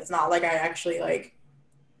power thing. It's not like I actually, like,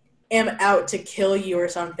 am out to kill you or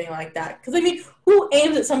something like that. Because, I mean, who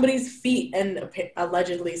aims at somebody's feet and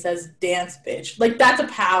allegedly says, dance, bitch? Like, that's a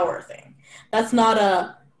power thing. That's not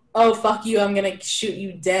a, oh, fuck you, I'm gonna shoot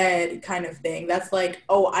you dead kind of thing. That's like,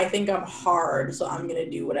 oh, I think I'm hard, so I'm gonna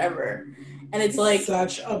do whatever. And it's like...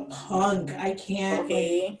 such a punk. I can't...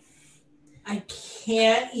 Okay. I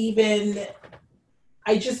can't even...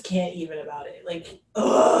 I just can't even about it. Like,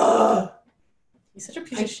 ugh! He's such a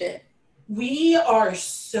piece of shit. We are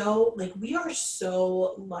so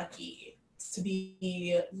lucky to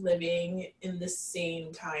be living in the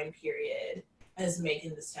same time period as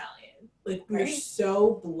Megan Thee Stallion. Like, we're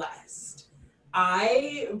so blessed.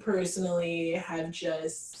 I personally have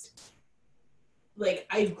just, like,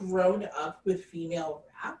 I've grown up with female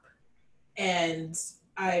rap, and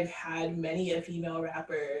I've had many a female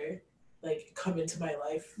rapper, like, come into my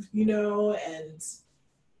life, you know, and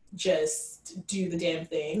just do the damn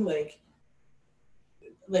thing. Like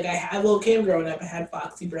I had Lil Kim growing up. I had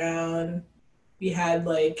Foxy Brown. We had,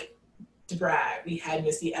 like, DeBrag. We had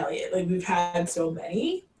Missy Elliott. Like, we've had so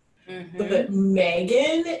many. Mm-hmm. But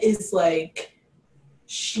Megan is, like,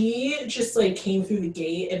 she just, like, came through the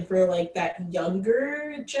gate, and for, like, that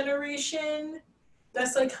younger generation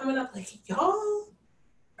that's, like, coming up, like, y'all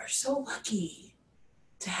are so lucky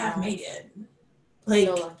to have Megan. Like,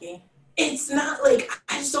 so lucky. It's not, like,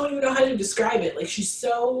 I just don't even know how to describe it. Like, she's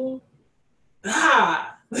so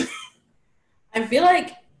I feel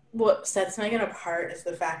like what sets Megan apart is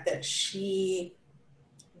the fact that she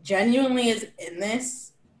genuinely is in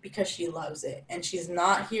this because she loves it, and she's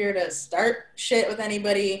not here to start shit with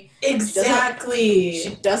anybody. Exactly.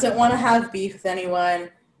 She doesn't want to have beef with anyone.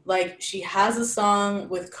 Like, she has a song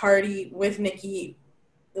with Cardi, with Nicki,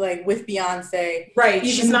 like, with Beyonce. Right.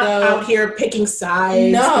 She's not out here picking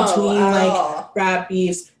sides between, like, rap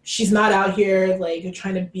beefs. She's not out here, like,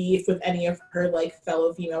 trying to beef with any of her, like,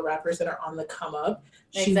 fellow female rappers that are on the come up.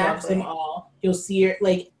 She loves them all. You'll see her,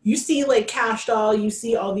 like, you see, like, Cash Doll, you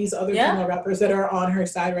see all these other female rappers that are on her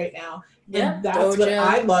side right now. Yeah. And that's what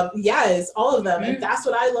I love. Yes, all of them. Mm-hmm. And that's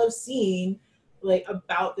what I love seeing, like,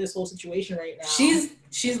 about this whole situation right now. She's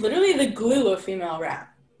literally the glue of female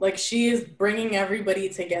rap. Like, she is bringing everybody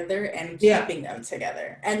together and keeping them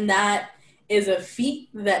together. And that is a feat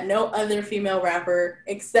that no other female rapper,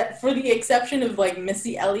 except for the exception of, like,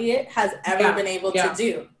 Missy Elliott, has ever been able to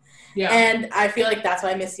do. Yeah. And I feel like that's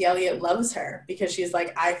why Missy Elliott loves her, because she's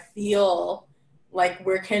like, I feel like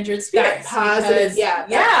we're kindred spirits. That positive,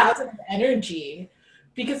 that positive energy.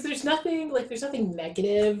 Because there's nothing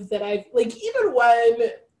negative that I've, like, even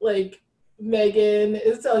when, like, Megan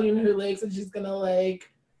is telling you her lyrics and she's gonna, like,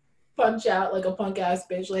 punch out like a punk ass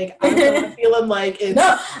bitch, like, I'm not feeling like it's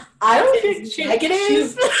I don't think she's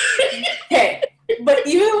negative. Okay, but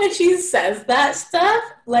even when she says that stuff,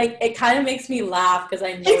 like, it kind of makes me laugh because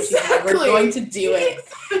I know she's never going to do it.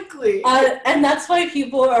 Exactly. And that's why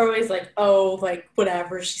people are always like, oh, like,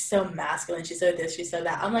 whatever, she's so masculine, she's so this, she's so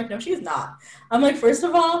that. I'm like, no, she's not. I'm like, first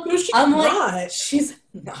of all, no, she's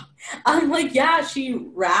not. I'm like, yeah, she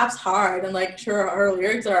raps hard, and, like, sure, her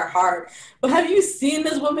lyrics are hard, but have you seen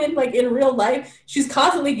this woman, like, in real life? She's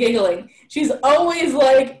constantly giggling. She's always,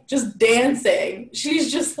 like, just dancing.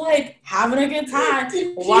 She's just, like, having a good time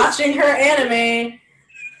watching her anime.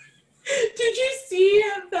 Did you see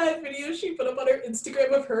that video she put up on her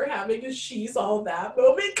Instagram of her having a she's all that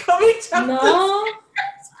moment coming down the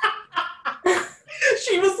stairs?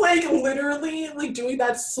 She was, like, literally, like, doing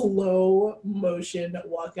that slow motion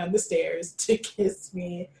walk down the stairs to kiss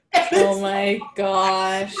me. Oh my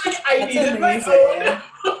gosh. Like, I needed my own.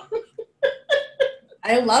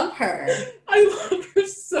 I love her. I love her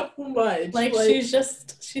so much. Like,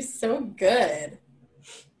 she's so good.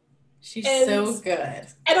 She's so good.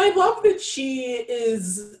 And I love that she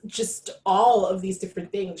is just all of these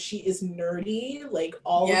different things. She is nerdy, like,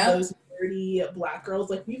 all of those nerdy Black girls.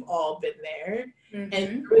 Like, we've all been there. Mm-hmm.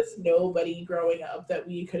 And there was nobody growing up that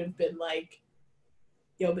we could have been like,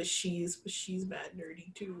 yo, but she's mad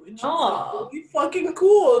nerdy too. And she's like, really fucking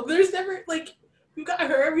cool. There's never, like, we got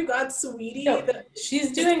her, we got Sweetie. No,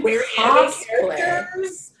 she's doing cosplay.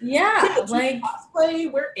 Yeah, like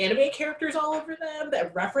cosplay, wear anime characters all over them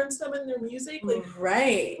that reference them in their music. Like,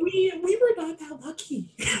 right. We were not that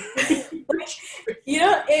lucky. You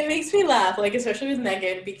know, it makes me laugh, like, especially with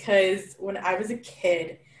Megan, because when I was a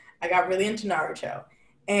kid, I got really into Naruto,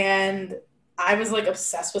 and I was, like,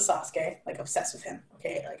 obsessed with Sasuke, like, obsessed with him.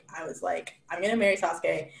 Okay, like, I was like, I'm gonna marry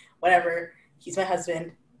Sasuke, whatever. He's my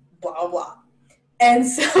husband. Blah blah blah. And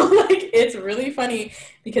so, like, it's really funny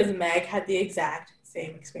because Meg had the exact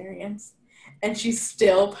same experience. And she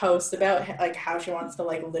still posts about, like, how she wants to,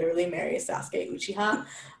 like, literally marry Sasuke Uchiha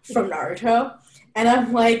from Naruto. And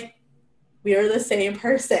I'm like, we are the same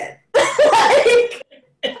person. like,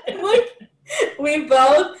 we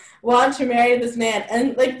both want to marry this man.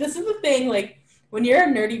 And, like, this is the thing, like, when you're a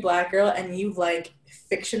nerdy Black girl and you like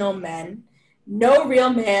fictional men, no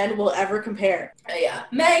real man will ever compare. Yeah,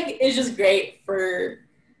 Meg is just great for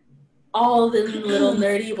all the little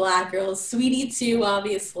nerdy Black girls. Sweetie too,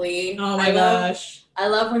 obviously. Oh my gosh. I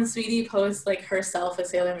love when Sweetie posts, like, herself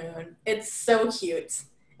as Sailor Moon. It's so cute.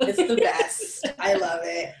 It's the best. I love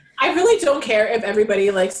it. I really don't care if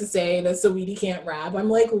everybody likes to say that Sweetie can't rap. I'm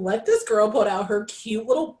like, let this girl put out her cute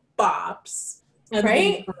little bops and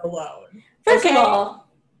leave her alone. First of all,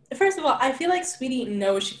 First of all, I feel like Sweetie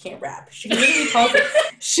knows she can't rap. She literally calls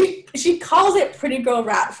it she calls it pretty girl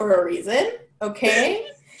rap for a reason. Okay,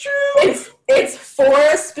 True. It's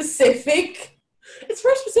for specific. It's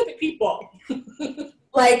for specific people.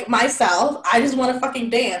 Like myself, I just want to fucking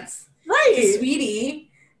dance. Right. To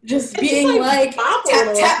Sweetie just and being like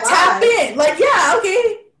tap in. Like, yeah,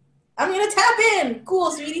 okay. I'm gonna tap in.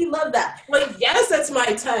 Cool, Sweetie, love that. Like, yes, that's my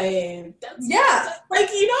time. That's yeah. Like,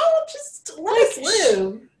 you know, just let us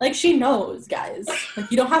live. Like, she knows, guys. Like,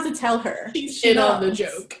 you don't have to tell her. She knows on the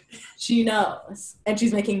joke. She knows. And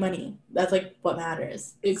she's making money. That's, like, what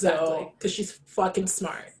matters. Exactly. Because she's fucking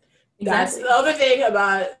smart. Exactly. That's the other thing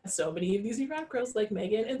about so many of these rap girls like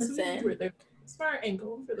Megan and Sweetie, where they're smart and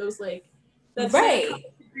going for those, like, that's right.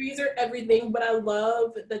 Degrees or everything, but I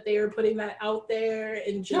love that they are putting that out there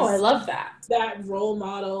and just I love that role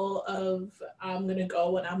model of I'm gonna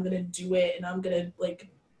go and I'm gonna do it and I'm gonna like,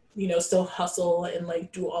 you know, still hustle and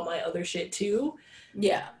like do all my other shit too.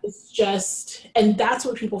 Yeah, it's just, and that's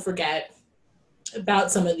what people forget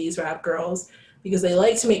about some of these rap girls, because they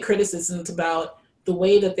like to make criticisms about the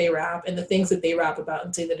way that they rap and the things that they rap about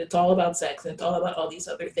and say that it's all about sex and it's all about all these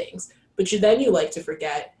other things, but you like to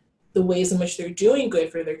forget the ways in which they're doing good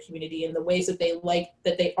for their community and the ways that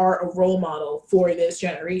they are a role model for this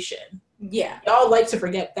generation. Yeah. Y'all like to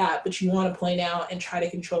forget that, but you want to point out and try to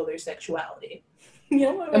control their sexuality.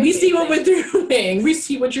 And we see what we're doing. We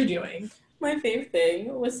see what you're doing. My favorite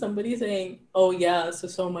thing was somebody saying, oh yeah,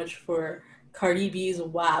 so much for Cardi B's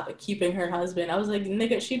WAP keeping her husband. I was like,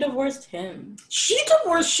 nigga, she divorced him. She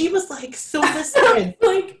was like, so listen.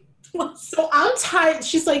 like, what? So I'm tired.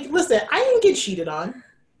 She's like, listen, I didn't get cheated on.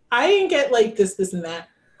 I didn't get like this and that.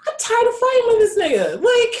 I'm tired of fighting with this nigga.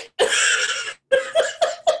 Like,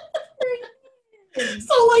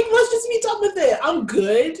 so like, let's just be done with it. I'm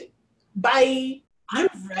good. Bye. I'm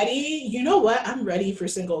ready. You know what? I'm ready for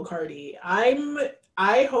single Cardi.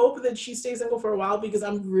 I hope that she stays single for a while, because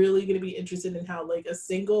I'm really going to be interested in how like a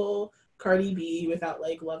single Cardi B without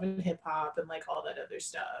like Love and Hip Hop and like all that other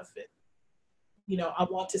stuff. And, you know, I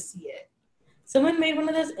want to see it. Someone made one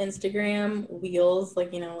of those Instagram wheels,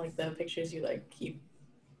 like, you know, like the pictures you like keep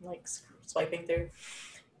like swiping through,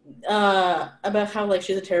 about how like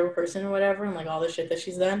she's a terrible person or whatever, and like all the shit that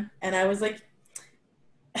she's done. And I was like,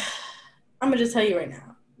 I'm gonna just tell you right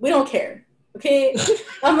now, we don't care, okay?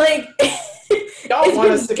 I'm like, y'all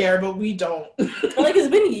want us to care, but we don't. Like, it's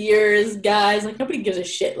been years, guys. Like, nobody gives a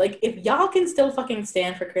shit. Like, if y'all can still fucking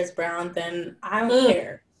stand for Chris Brown, then I don't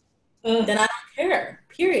care. Then I don't care.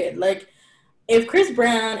 Period. Like, if Chris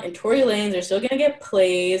Brown and Tory Lanez are still gonna get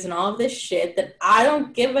plays and all of this shit, then I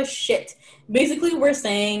don't give a shit. Basically, we're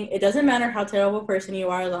saying it doesn't matter how terrible a person you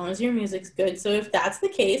are as long as your music's good. So if that's the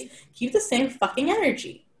case, keep the same fucking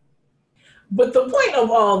energy. But the point of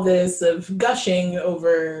all this, of gushing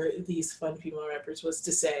over these fun female rappers, was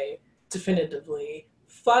to say definitively,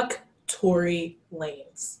 fuck Tory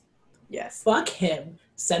Lanez. Yes. Fuck him.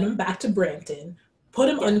 Send him back to Brampton. Put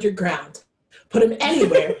him underground. Put him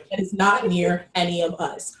anywhere that is not near any of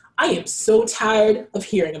us. I am so tired of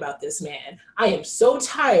hearing about this man. I am so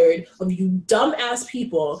tired of you dumbass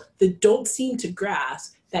people that don't seem to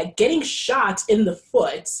grasp that getting shot in the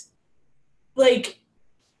foot, like,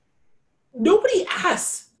 nobody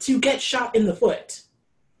asks to get shot in the foot.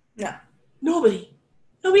 No. Nobody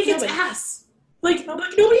gets asked. Like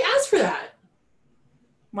nobody asked for that.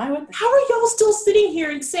 Why would they? How are y'all still sitting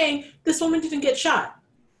here and saying this woman didn't get shot?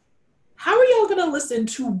 How are y'all gonna listen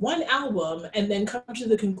to one album and then come to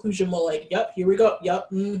the conclusion, well, like, yep, here we go, yep,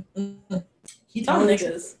 He telling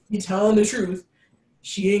the truth.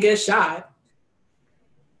 She didn't get shot.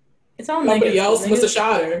 It's all somebody niggas. else must have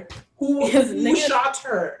shot her. Who shot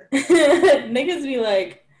her? Niggas be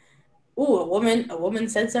like, ooh, a woman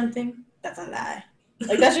said something? That's a lie.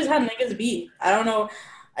 Like, that's just how niggas be. I don't know.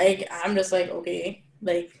 Like, I'm just like, okay.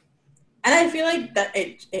 Like, and I feel like that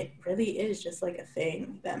it really is just like a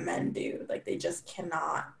thing that men do. Like, they just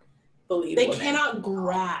cannot believe They women. cannot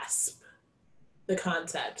grasp the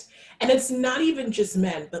concept. And it's not even just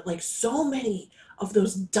men, but like so many of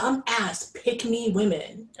those dumb ass pick me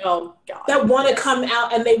women. Oh God. That want to come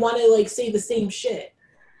out and they want to like say the same shit.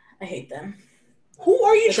 I hate them. Who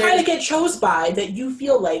are you trying to get chose by that you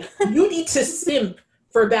feel like you need to simp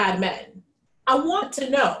for bad men? I want to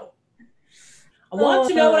know. I want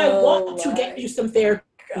to know, and I want to get you some therapy.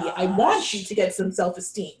 Gosh. I want you to get some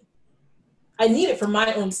self-esteem. I need it for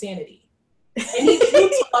my own sanity. I need you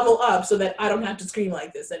to level up so that I don't have to scream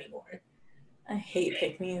like this anymore. I hate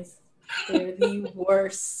pick-me's. They're the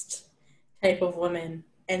worst type of women,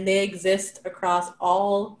 and they exist across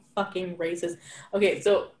all fucking races. Okay,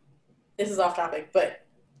 so this is off topic, but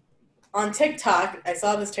on TikTok, I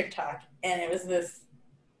saw this TikTok, and it was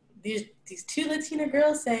these two Latina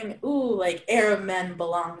girls saying, "Ooh, like Arab men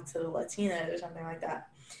belong to the Latinas" or something like that.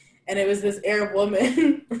 And it was this Arab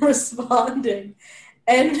woman responding,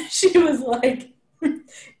 and she was like,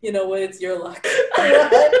 "You know what? It's your luck."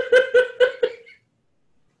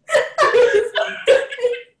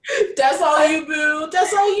 That's all you, boo.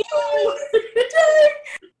 That's all you.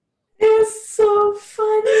 It was so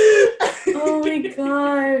funny. Oh my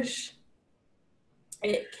gosh.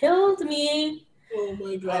 It killed me. Oh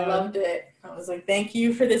my god. I loved it. I was like, thank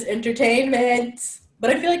you for this entertainment. But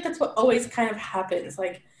I feel like that's what always kind of happens.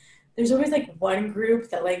 Like, there's always like one group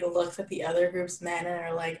that like looks at the other group's men and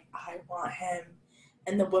are like, I want him.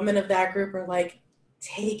 And the women of that group are like,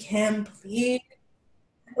 take him, please.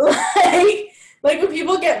 Like when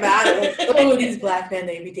people get mad at like, oh, these black men,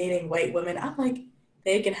 they be dating white women. I'm like,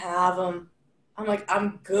 they can have them. I'm like,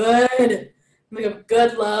 I'm good. I'm like, I'm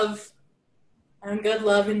good, love. I'm good,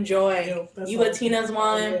 love, and joy. You Latinas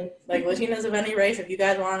want him. Like, Latinas of any race, if you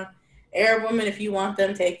guys want them. Arab women, if you want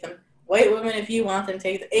them, take them. White women, if you want them,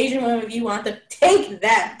 take them. Asian women, if you want them, take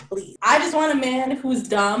them, please. I just want a man who's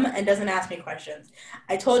dumb and doesn't ask me questions.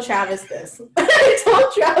 I told Travis this. I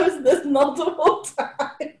told Travis this multiple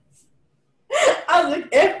times. I was like,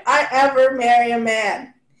 if I ever marry a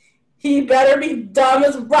man, he better be dumb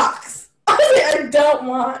as rocks. I was like, I don't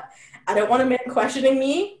want a man questioning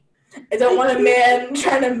me. I don't want a man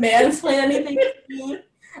trying to mansplain anything to me.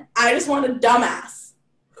 I just want a dumbass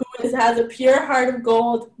who has a pure heart of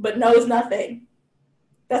gold but knows nothing.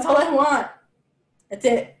 That's all I want. That's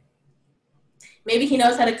it. Maybe he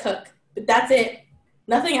knows how to cook, but that's it.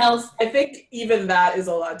 Nothing else. I think even that is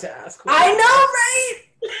a lot to ask for. I know, right?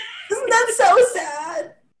 Isn't that so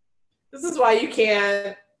sad? This is why you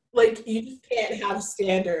can't, like, you just can't have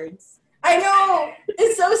standards. I know.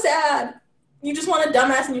 It's so sad. You just want a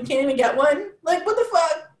dumbass and you can't even get one? Like, what the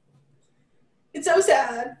fuck? It's so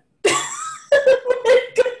sad.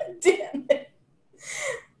 God damn it.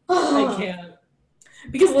 I can't.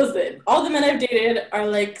 Because listen, all the men I've dated are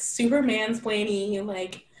like super mansplaining,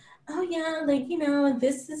 like, oh yeah, like, you know,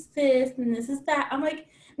 this is this and this is that. I'm like,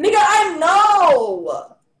 nigga, I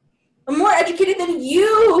know. I'm more educated than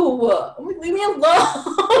you. I'm like, leave me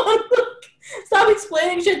alone. Stop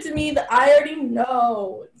explaining shit to me that I already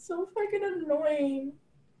know. It's so fucking annoying.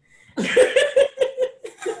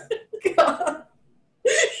 God.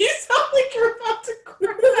 You sound like you're about to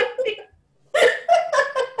cry.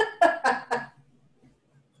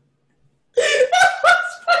 That was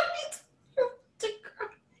funny to cry.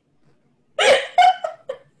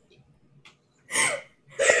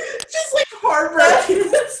 Just like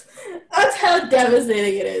heartbreaking. That's how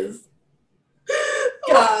devastating it is.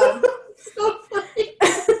 God. So funny.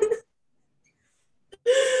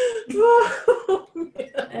 Oh,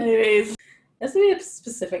 anyways, it has to be a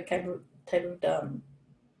specific type of dumb.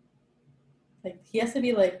 Like, he has to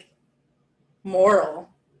be like moral,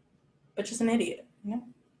 but just an idiot, you know?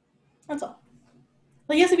 That's all.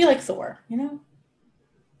 Like, he has to be like Thor, you know?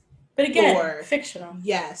 But again, Thor. Fictional.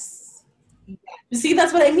 Yes. You see,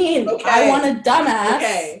 that's what I mean. Okay. I want a dumbass.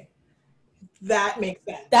 Okay. That makes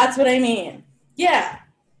sense. That's what I mean. Yeah.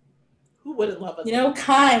 Who wouldn't love us? You know,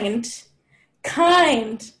 kind,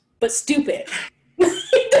 but stupid.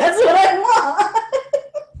 That's what I want.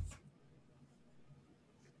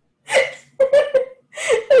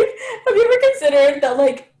 Like, have you ever considered that,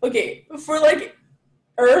 like, okay, for, like,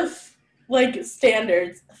 Earth, like,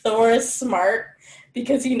 standards, Thor is smart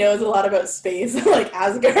because he knows a lot about space, like,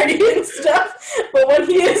 Asgardian stuff, but when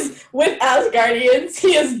he is with Asgardians,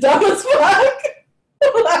 he is dumb as fuck.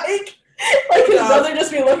 Like his brother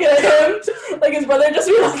just be looking at him, like,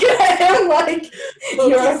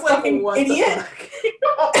 you're a fucking idiot.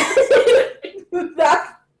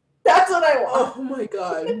 That's what I want. Oh my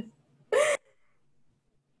god.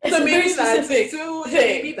 It's So maybe specific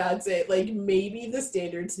that's it. Like, maybe the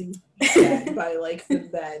standards need to be set by, like, the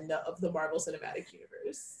men of the Marvel Cinematic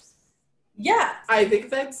Universe. Yeah. I think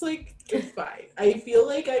that's, like, fine. I feel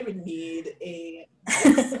like I would need a...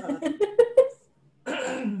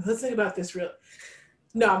 let's think about this real...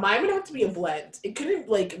 No, mine would have to be a blend. It couldn't,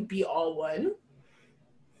 like, be all one.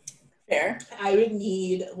 Fair. I would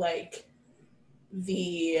need, like,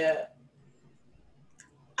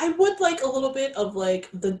 I would like a little bit of, like,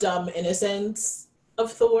 the dumb innocence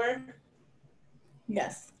of Thor.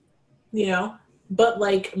 Yes. You know? But,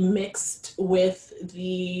 like, mixed with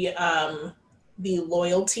the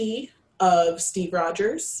loyalty of Steve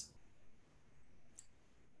Rogers.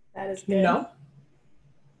 That is good. You know?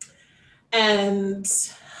 And,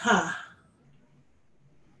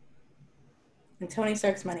 And Tony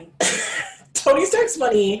Stark's money. Tony Stark's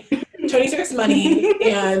money Tony Stark's money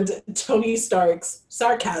and Tony Stark's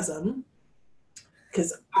sarcasm,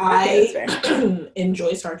 because I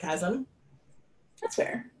enjoy sarcasm. That's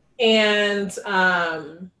fair. And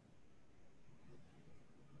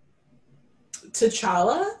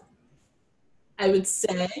T'Challa, I would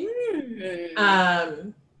say.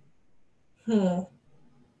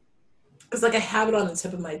 Because like I have it on the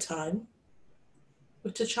tip of my tongue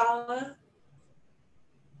with T'Challa.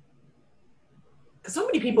 Because so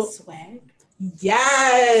many people. Swag.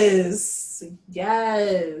 Yes.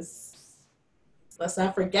 Let's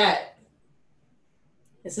not forget.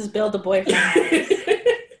 This is build a boyfriend.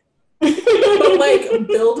 But like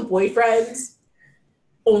build boyfriends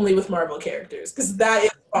only with Marvel characters, because that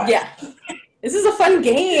is fun. Yeah. This is a fun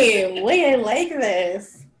game. Wait, I like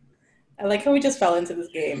this. I like how we just fell into this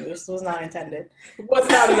game. This was not intended. Was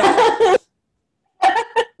not at all.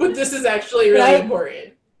 But this is actually really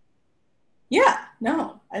important. Yeah,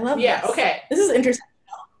 no, I love this. Yeah, okay. This is intersectional.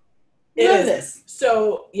 I love this.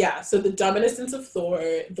 So, yeah, so the dumb innocence of Thor,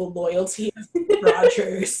 the loyalty of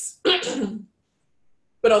Rogers,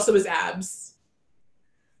 but also his abs.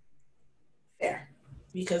 Fair.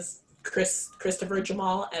 Because Christopher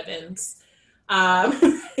Jamal Evans.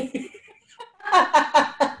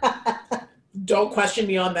 Don't question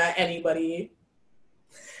me on that, anybody.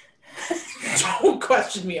 Don't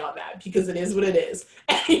question me on that, because it is what it is.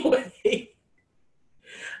 Anyway.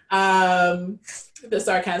 The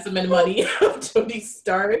sarcasm and money of Tony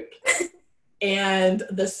Stark and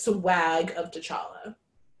the swag of T'Challa.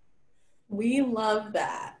 We love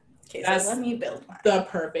that. Okay, so let me build mine. The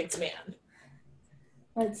perfect man.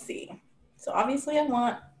 Let's see. So obviously I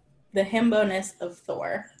want the himbo-ness of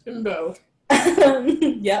Thor. Himbo.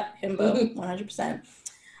 Yep, himbo, 100%.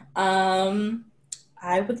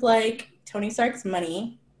 I would like Tony Stark's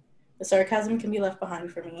money. The sarcasm can be left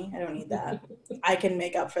behind for me. I don't need that. I can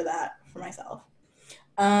make up for that for myself.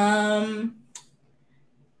 I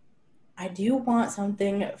do want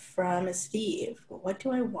something from Steve. What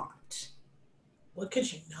do I want? What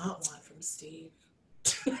could you not want from Steve?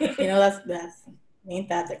 You know, that's ain't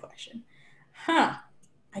that the question.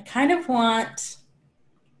 I kind of want,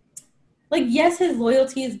 like, yes, his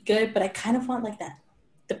loyalty is good, but I kind of want like that,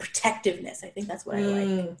 the protectiveness. I think that's what I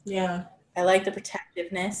like. Yeah. I like the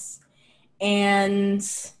protectiveness. And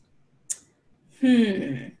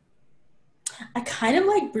I kind of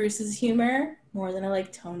like Bruce's humor more than I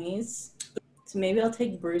like Tony's. So maybe I'll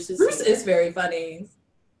take Bruce's Bruce humor. is very funny.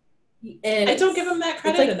 I don't give him that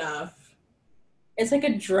credit enough. It's like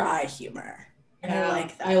a dry humor. And yeah, I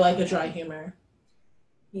like that. I like a dry humor.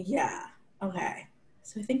 Yeah. Okay.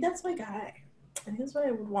 So I think that's my guy. I think that's what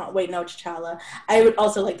I would want. Wait, no, T'Challa. I would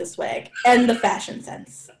also like the swag and the fashion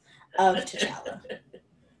sense of T'Challa.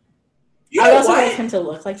 I would also like him to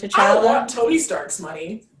look like T'Challa. I don't want Tony Stark's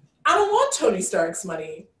money. I don't want Tony Stark's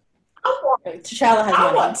money. T'Challa has money.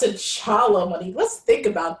 I want T'Challa money. Let's think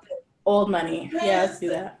about this. Old money. Yeah, let's do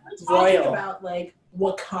that. We're talking about like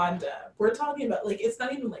Wakanda. We're talking about like, it's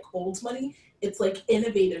not even like old money. It's like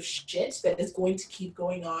innovative shit that is going to keep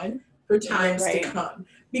going on for times to come.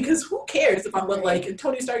 Because who cares about what like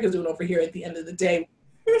Tony Stark is doing over here at the end of the day?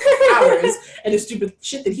 Hours and the stupid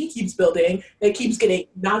shit that he keeps building that keeps getting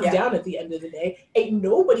knocked down at the end of the day. Ain't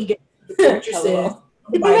nobody getting the fortresses of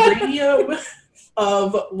the vibranium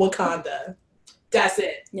of Wakanda. That's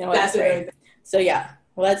it. You know, that's it. Right. So yeah,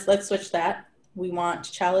 let's switch that. We want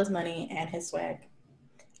T'Challa's money and his swag.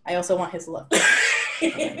 I also want his look.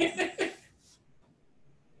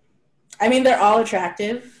 I mean, they're all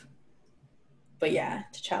attractive, but yeah,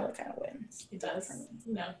 T'Challa kind of wins. He does.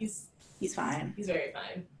 No, he's fine. He's very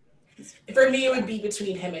fine. For me, it would be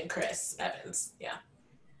between him and Chris Evans. Yeah.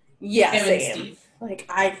 Yeah, him same. And Steve. Like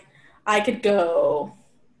I could go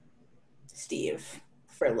Steve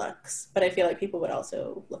for looks, but I feel like people would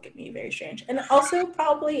also look at me very strange, and also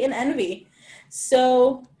probably in envy.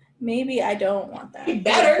 So maybe I don't want that. He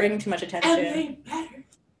better bring too much attention. And they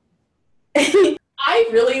better.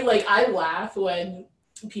 I laugh when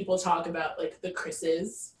people talk about like the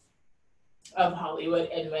Chris's of Hollywood,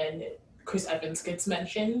 and when Chris Evans gets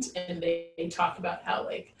mentioned, and they talk about how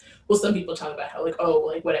like, well, some people talk about how like, oh,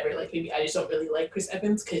 like whatever, like maybe I just don't really like Chris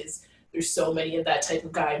Evans because there's so many of that type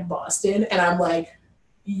of guy in Boston, and I'm like,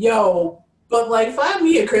 yo, but like find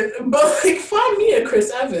me a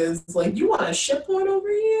Chris Evans. Like, you want a ship point over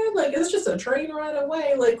here? Like, it's just a train ride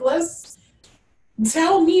away. Like, let's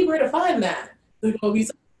tell me where to find that. Like, oh, he's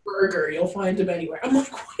a burger. You'll find him anywhere. I'm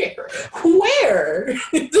like, where?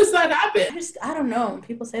 Does that happen? I don't know. When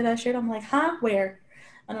people say that shit, I'm like, huh? Where?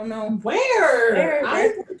 I don't know. Where?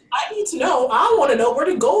 I need to know. I want to know where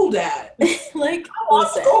the gold at. Like, I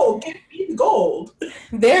want the gold. Give me the gold.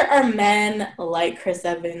 There are men like Chris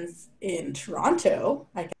Evans in Toronto.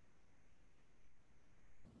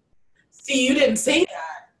 See, you didn't say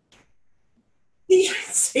that. You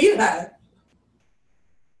didn't say that.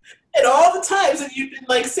 And all the times that you've been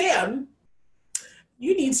like, Sam,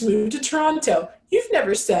 you need to move to Toronto. You've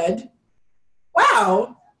never said,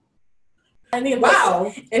 wow. I mean, wow.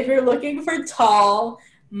 Listen, if you're looking for tall,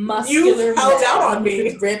 muscular you held out on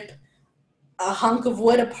me. Rip a hunk of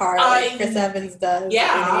wood apart like Chris Evans does in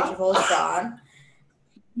Age of Ultron,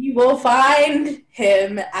 you will find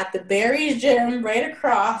him at the Barry's Gym right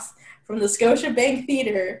across from the Scotiabank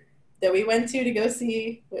Theater that we went to go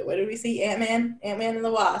see. Wait, what did we see? Ant-Man and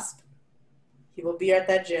the Wasp. He will be at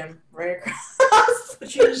that gym right across.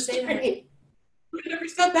 But you didn't say that. You never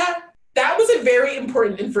said that. That was a very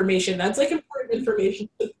important information. That's like important information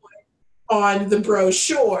to put on the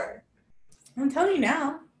brochure. I'm telling you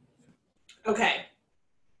now. Okay.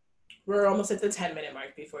 We're almost at the 10-minute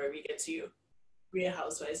mark before we get to Real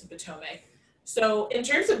Housewives of Potomac. So in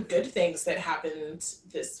terms of good things that happened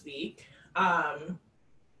this week,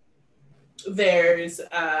 there's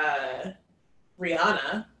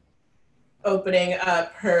Rihanna opening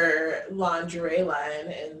up her lingerie line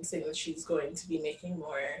and saying that she's going to be making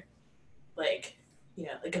more like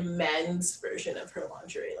a men's version of her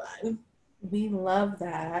lingerie line. We love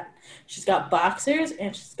that. She's got boxers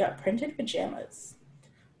and she's got printed pajamas.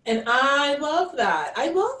 And I love that. I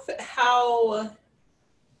love that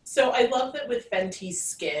with Fenty's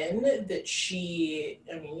Skin that she,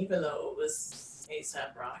 even though it was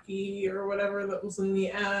A$AP Rocky or whatever that was in the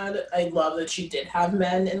ad, I love that she did have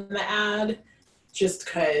men in the ad just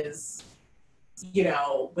because,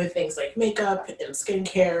 with things like makeup and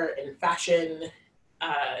skincare and fashion,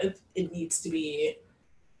 it needs to be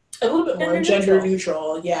a little bit more gender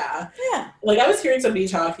neutral. Yeah. Like I was hearing somebody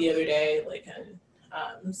talk the other day, like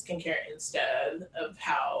on skincare instead of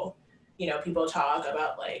how, people talk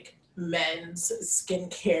about like men's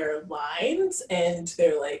skincare lines and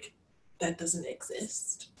they're like, that doesn't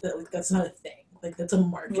exist. That's not a thing. Like that's a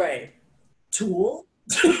marketing tool.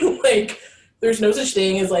 Like there's no such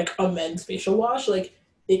thing as like a men's facial wash. Like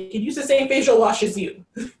they can use the same facial wash as you.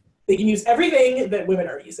 They can use everything that women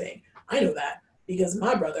are using. I know that because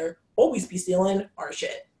my brother always be stealing our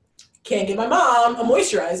shit. Can't give my mom a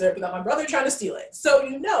moisturizer without my brother trying to steal it. So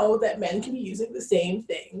you know that men can be using the same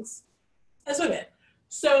things as women.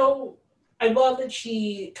 So I love that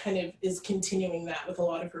she kind of is continuing that with a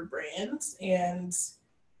lot of her brands and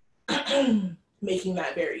making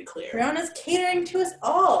that very clear. Rihanna's catering to us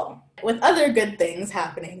all. With other good things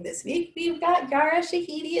happening this week, we've got Gara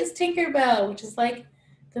Shahidi as Tinkerbell, which is like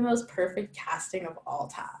the most perfect casting of all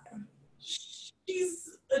time.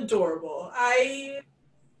 She's adorable. I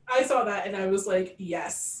saw that and I was like,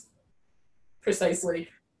 yes, precisely.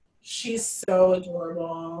 She's so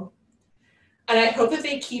adorable. And I hope that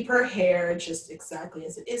they keep her hair just exactly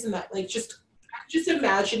as it is in that, like, just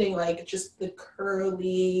imagining, like, just the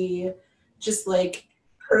curly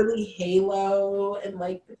halo and,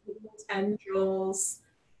 like, the tendrils,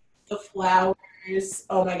 the flowers.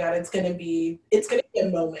 Oh, my God, it's gonna be a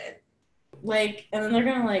moment. Like, and then they're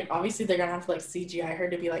gonna, like, obviously they're gonna have to, like, CGI her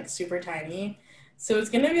to be, like, super tiny. So it's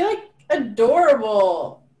gonna be, like,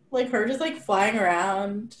 adorable. Like, her just, like, flying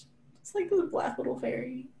around. It's like the black little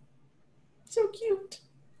fairy. So cute.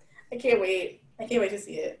 I can't wait. I can't wait to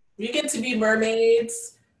see it. We get to be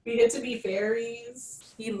mermaids. We get to be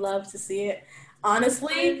fairies. We love to see it.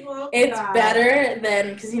 Honestly, it's better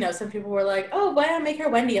than, because, some people were like, oh, why not make her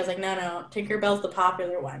Wendy? I was like, no, Tinkerbell's the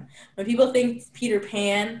popular one. When people think Peter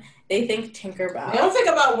Pan, they think Tinkerbell. They don't think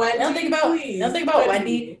about Wendy. They don't think about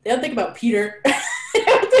Wendy. They don't think about Peter. They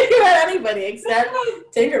don't think about anybody except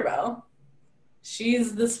Tinkerbell.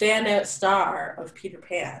 She's the standout star of Peter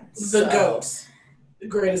Pan. The GOAT. The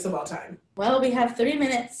greatest of all time. Well, we have 3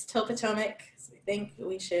 minutes till Potomac, so I think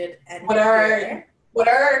we should end here. What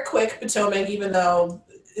are our quick Potomac, even though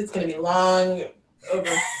it's going to be long over.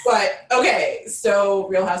 But, okay, so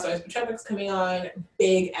Real Housewives of Potomac's coming on.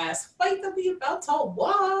 Big ass fight that we're about to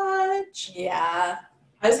watch. Yeah.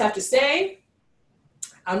 I just have to say,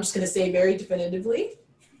 I'm just going to say very definitively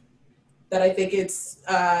that I think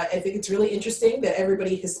it's really interesting that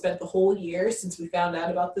everybody has spent the whole year since we found out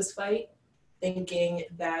about this fight thinking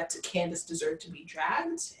that Candace deserved to be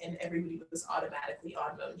dragged and everybody was automatically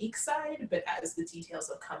on Monique's side. But as the details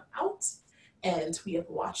have come out and we have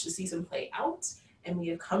watched the season play out and we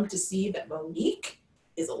have come to see that Monique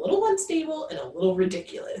is a little unstable and a little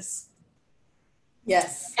ridiculous.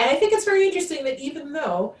 Yes. And I think it's very interesting that even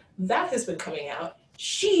though that has been coming out,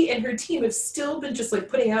 she and her team have still been just like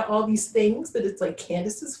putting out all these things that it's like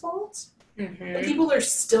Candace's fault. And people are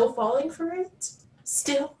still falling for it.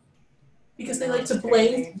 Still. Because they like to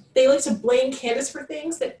blame Candace for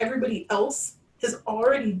things that everybody else has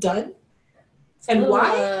already done. And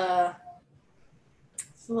why?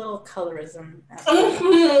 It's a little colorism.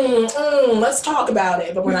 Let's talk about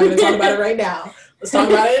it, but we're not going to talk about it right now. Let's talk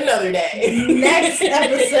about it another day. Next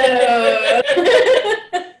episode.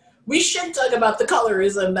 We should talk about the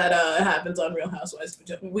colorism that happens on Real Housewives.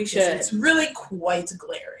 We should. It's really quite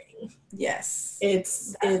glaring. Yes.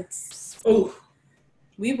 It's ooh.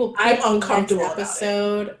 We will I'm uncomfortable next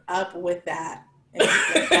episode up with that. And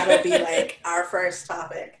that'll be like our first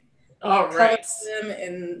topic. All right. Colorism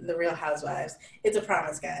in the Real Housewives. It's a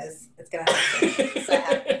promise, guys. It's gonna happen. So I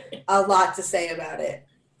have a lot to say about it,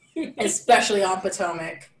 especially on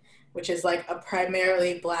Potomac, which is like a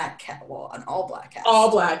primarily black cast. Well, an all black cast. All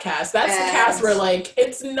black cast. That's the cast where like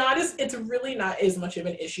it's really not as much of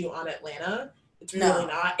an issue on Atlanta. It's really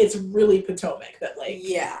not. It's really Potomac that like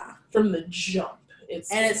from the jump. It's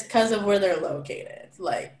because of where they're located,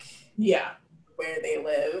 like where they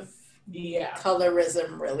live. Yeah,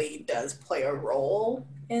 colorism really does play a role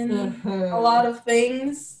in a lot of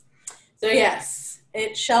things. So yes,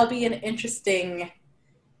 it shall be an interesting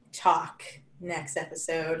talk next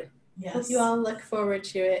episode. Yes. Hope you all look forward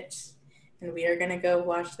to it. And we are going to go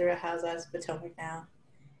watch The Real Housewives of Potomac now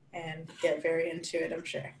and get very into it, I'm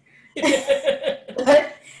sure.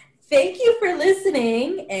 But thank you for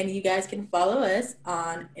listening. And you guys can follow us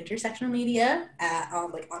on Intersectional Media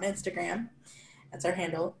on Instagram. That's our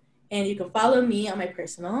handle. And you can follow me on my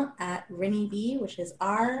personal at RinnieBee, which is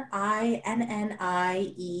RINNIEBEE.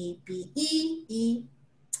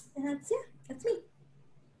 And that's me.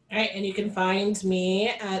 All right, and you can find me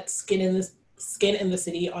at Skin in the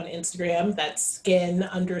City on Instagram. That's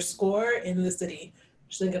skin_in the city.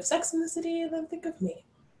 Just think of Sex in the City and then think of me.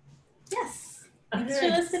 Yes. Thanks for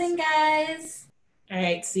listening, guys. All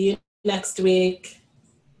right, see you next week.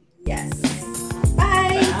 Yes.